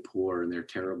really poor and they're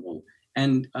terrible.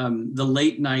 And the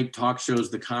late night talk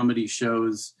shows, the comedy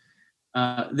shows,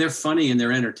 they're funny and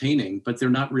they're entertaining, but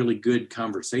they're not really good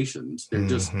conversations. They're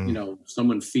just,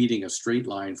 someone feeding a straight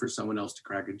line for someone else to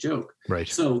crack a joke. Right.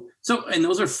 So, and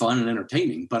those are fun and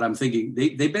entertaining, but I'm thinking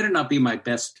they better not be my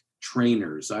best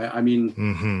trainers. So I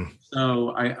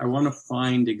want to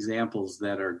find examples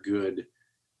that are good.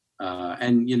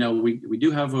 And we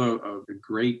do have a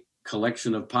great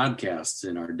collection of podcasts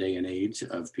in our day and age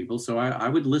of people. So I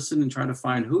would listen and try to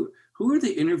find who are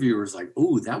the interviewers like,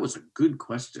 oh, that was a good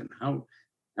question.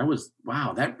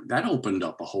 That opened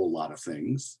up a whole lot of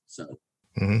things. So.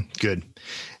 Mm-hmm. Good.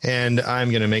 And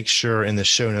I'm going to make sure in the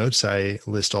show notes, I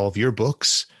list all of your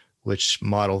books, which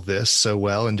model this so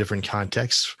well in different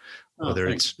contexts, whether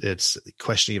it's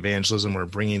questioning evangelism or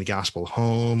bringing the gospel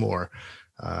home or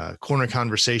corner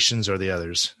conversations or the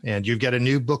others. And you've got a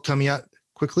new book coming out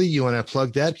quickly. You want to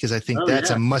plug that? Because I think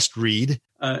that's a must read.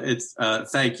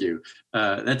 Thank you.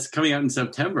 That's coming out in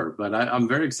September, but I'm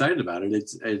very excited about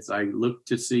it. I look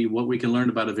to see what we can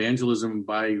learn about evangelism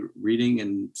by reading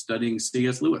and studying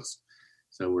C.S. Lewis.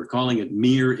 So we're calling it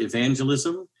Mere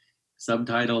Evangelism.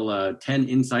 Subtitle, 10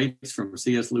 Insights from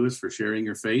C.S. Lewis for Sharing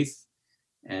Your Faith.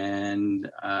 And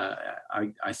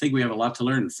I think we have a lot to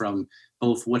learn from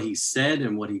both what he said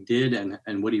and what he did and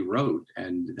what he wrote.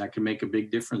 And that can make a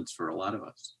big difference for a lot of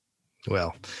us.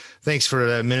 Well, thanks for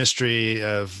the ministry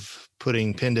of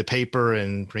putting pen to paper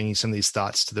and bringing some of these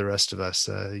thoughts to the rest of us.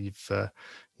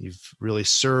 You've really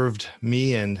served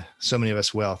me and so many of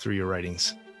us well through your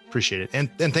writings. Appreciate it.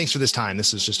 And thanks for this time.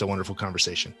 This was just a wonderful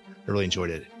conversation. I really enjoyed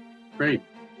it. Great.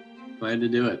 Glad to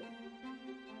do it.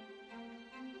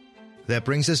 That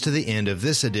brings us to the end of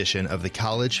this edition of the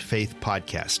College Faith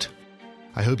Podcast.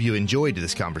 I hope you enjoyed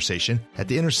this conversation at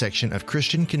the intersection of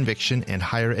Christian conviction and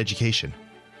higher education.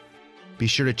 Be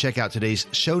sure to check out today's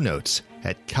show notes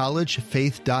at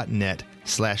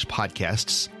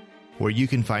collegefaith.net/podcasts, where you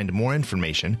can find more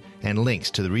information and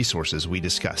links to the resources we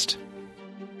discussed.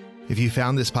 If you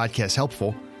found this podcast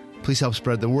helpful, please help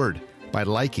spread the word by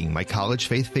liking my College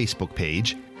Faith Facebook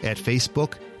page at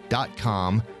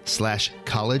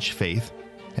facebook.com/collegefaith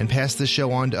and pass the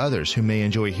show on to others who may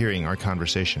enjoy hearing our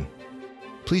conversation.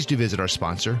 Please do visit our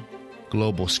sponsor,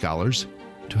 Global Scholars,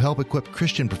 to help equip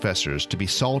Christian professors to be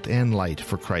salt and light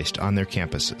for Christ on their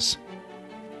campuses.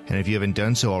 And if you haven't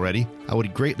done so already, I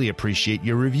would greatly appreciate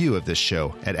your review of this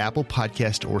show at Apple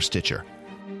Podcast or Stitcher.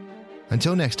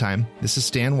 Until next time, this is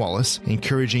Stan Wallace,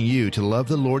 encouraging you to love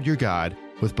the Lord your God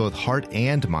with both heart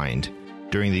and mind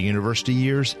during the university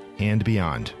years and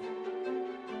beyond.